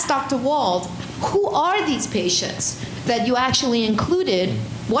we asked Dr. Wald, who are these patients that you actually included?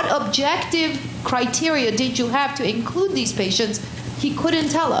 What objective criteria did you have to include these patients? He couldn't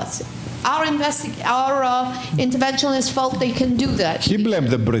tell us. Our interventionists felt they can do that. He blamed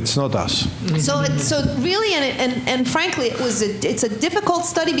the Brits, not us. So really, and frankly, it's a difficult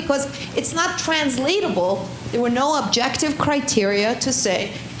study because it's not translatable. There were no objective criteria to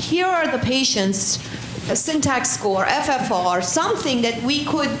say, here are the patients, a syntax score, FFR, something that we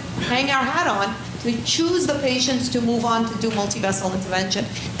could hang our hat on to choose the patients to move on to do multivessel intervention.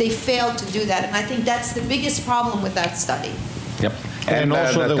 They failed to do that, and I think that's the biggest problem with that study. Yep. And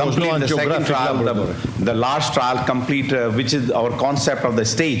also there was no the second angiographic trial, laboratory. the large trial complete, which is our concept of the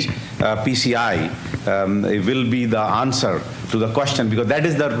stage PCI, it will be the answer to the question, because that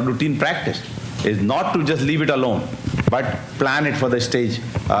is the routine practice, is not to just leave it alone, but plan it for the stage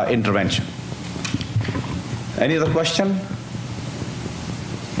intervention. Any other question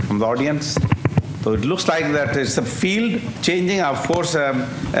from the audience? So it looks like that it's a field changing. Of course,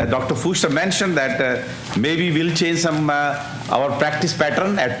 Dr. Fuster mentioned that maybe we'll change some our practice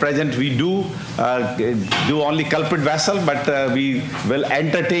pattern. At present, we do only culprit vessel, but we will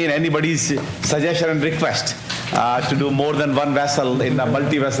entertain anybody's suggestion and request to do more than one vessel in a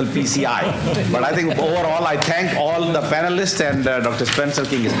multi-vessel PCI. But I think overall, I thank all the panelists and Dr. Spencer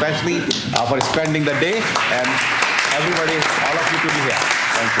King especially for spending the day, and everybody, all of you to be here.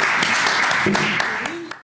 Thank you.